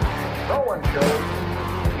tackle. No one goes.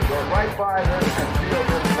 You go right by them and field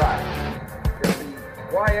inside. If the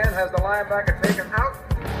YN has the linebacker taken out,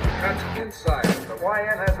 he cuts inside. If the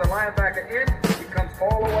YN has the linebacker in, he comes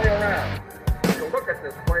all the way around. If you look at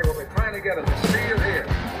this play, what we're trying to get is a seal here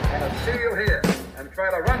and a seal here and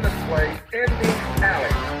try to run this play in the alley.